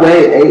here. By the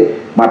way,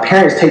 my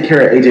parents take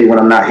care of AJ when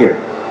I'm not here.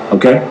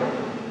 Okay?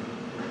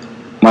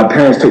 My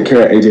parents take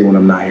care of AJ when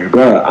I'm not here.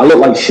 Bro, I look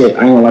like shit.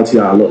 I ain't gonna lie to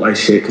y'all. I look like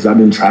shit because I've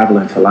been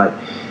traveling for like...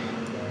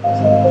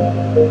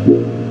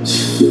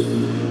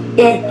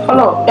 Yeah, hold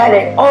on. Got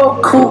it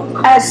all cool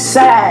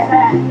outside.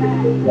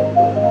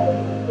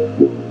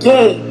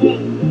 Yeah,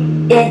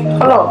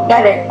 hold on.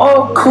 Got it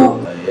all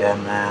cool. Yeah,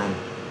 man.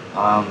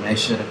 Make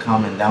sure to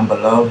comment down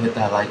below. Hit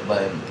that like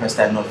button. Press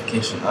that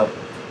notification up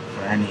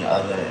for any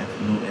other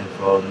new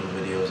info, new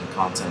videos, and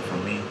content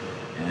from me.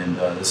 And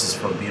this is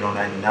from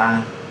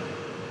Fredo99.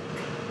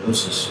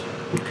 Deuces.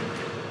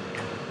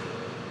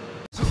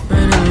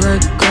 Ready to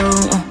let go.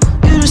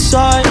 You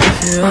decide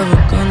if you're ever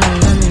gonna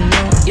let me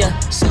know. Yeah.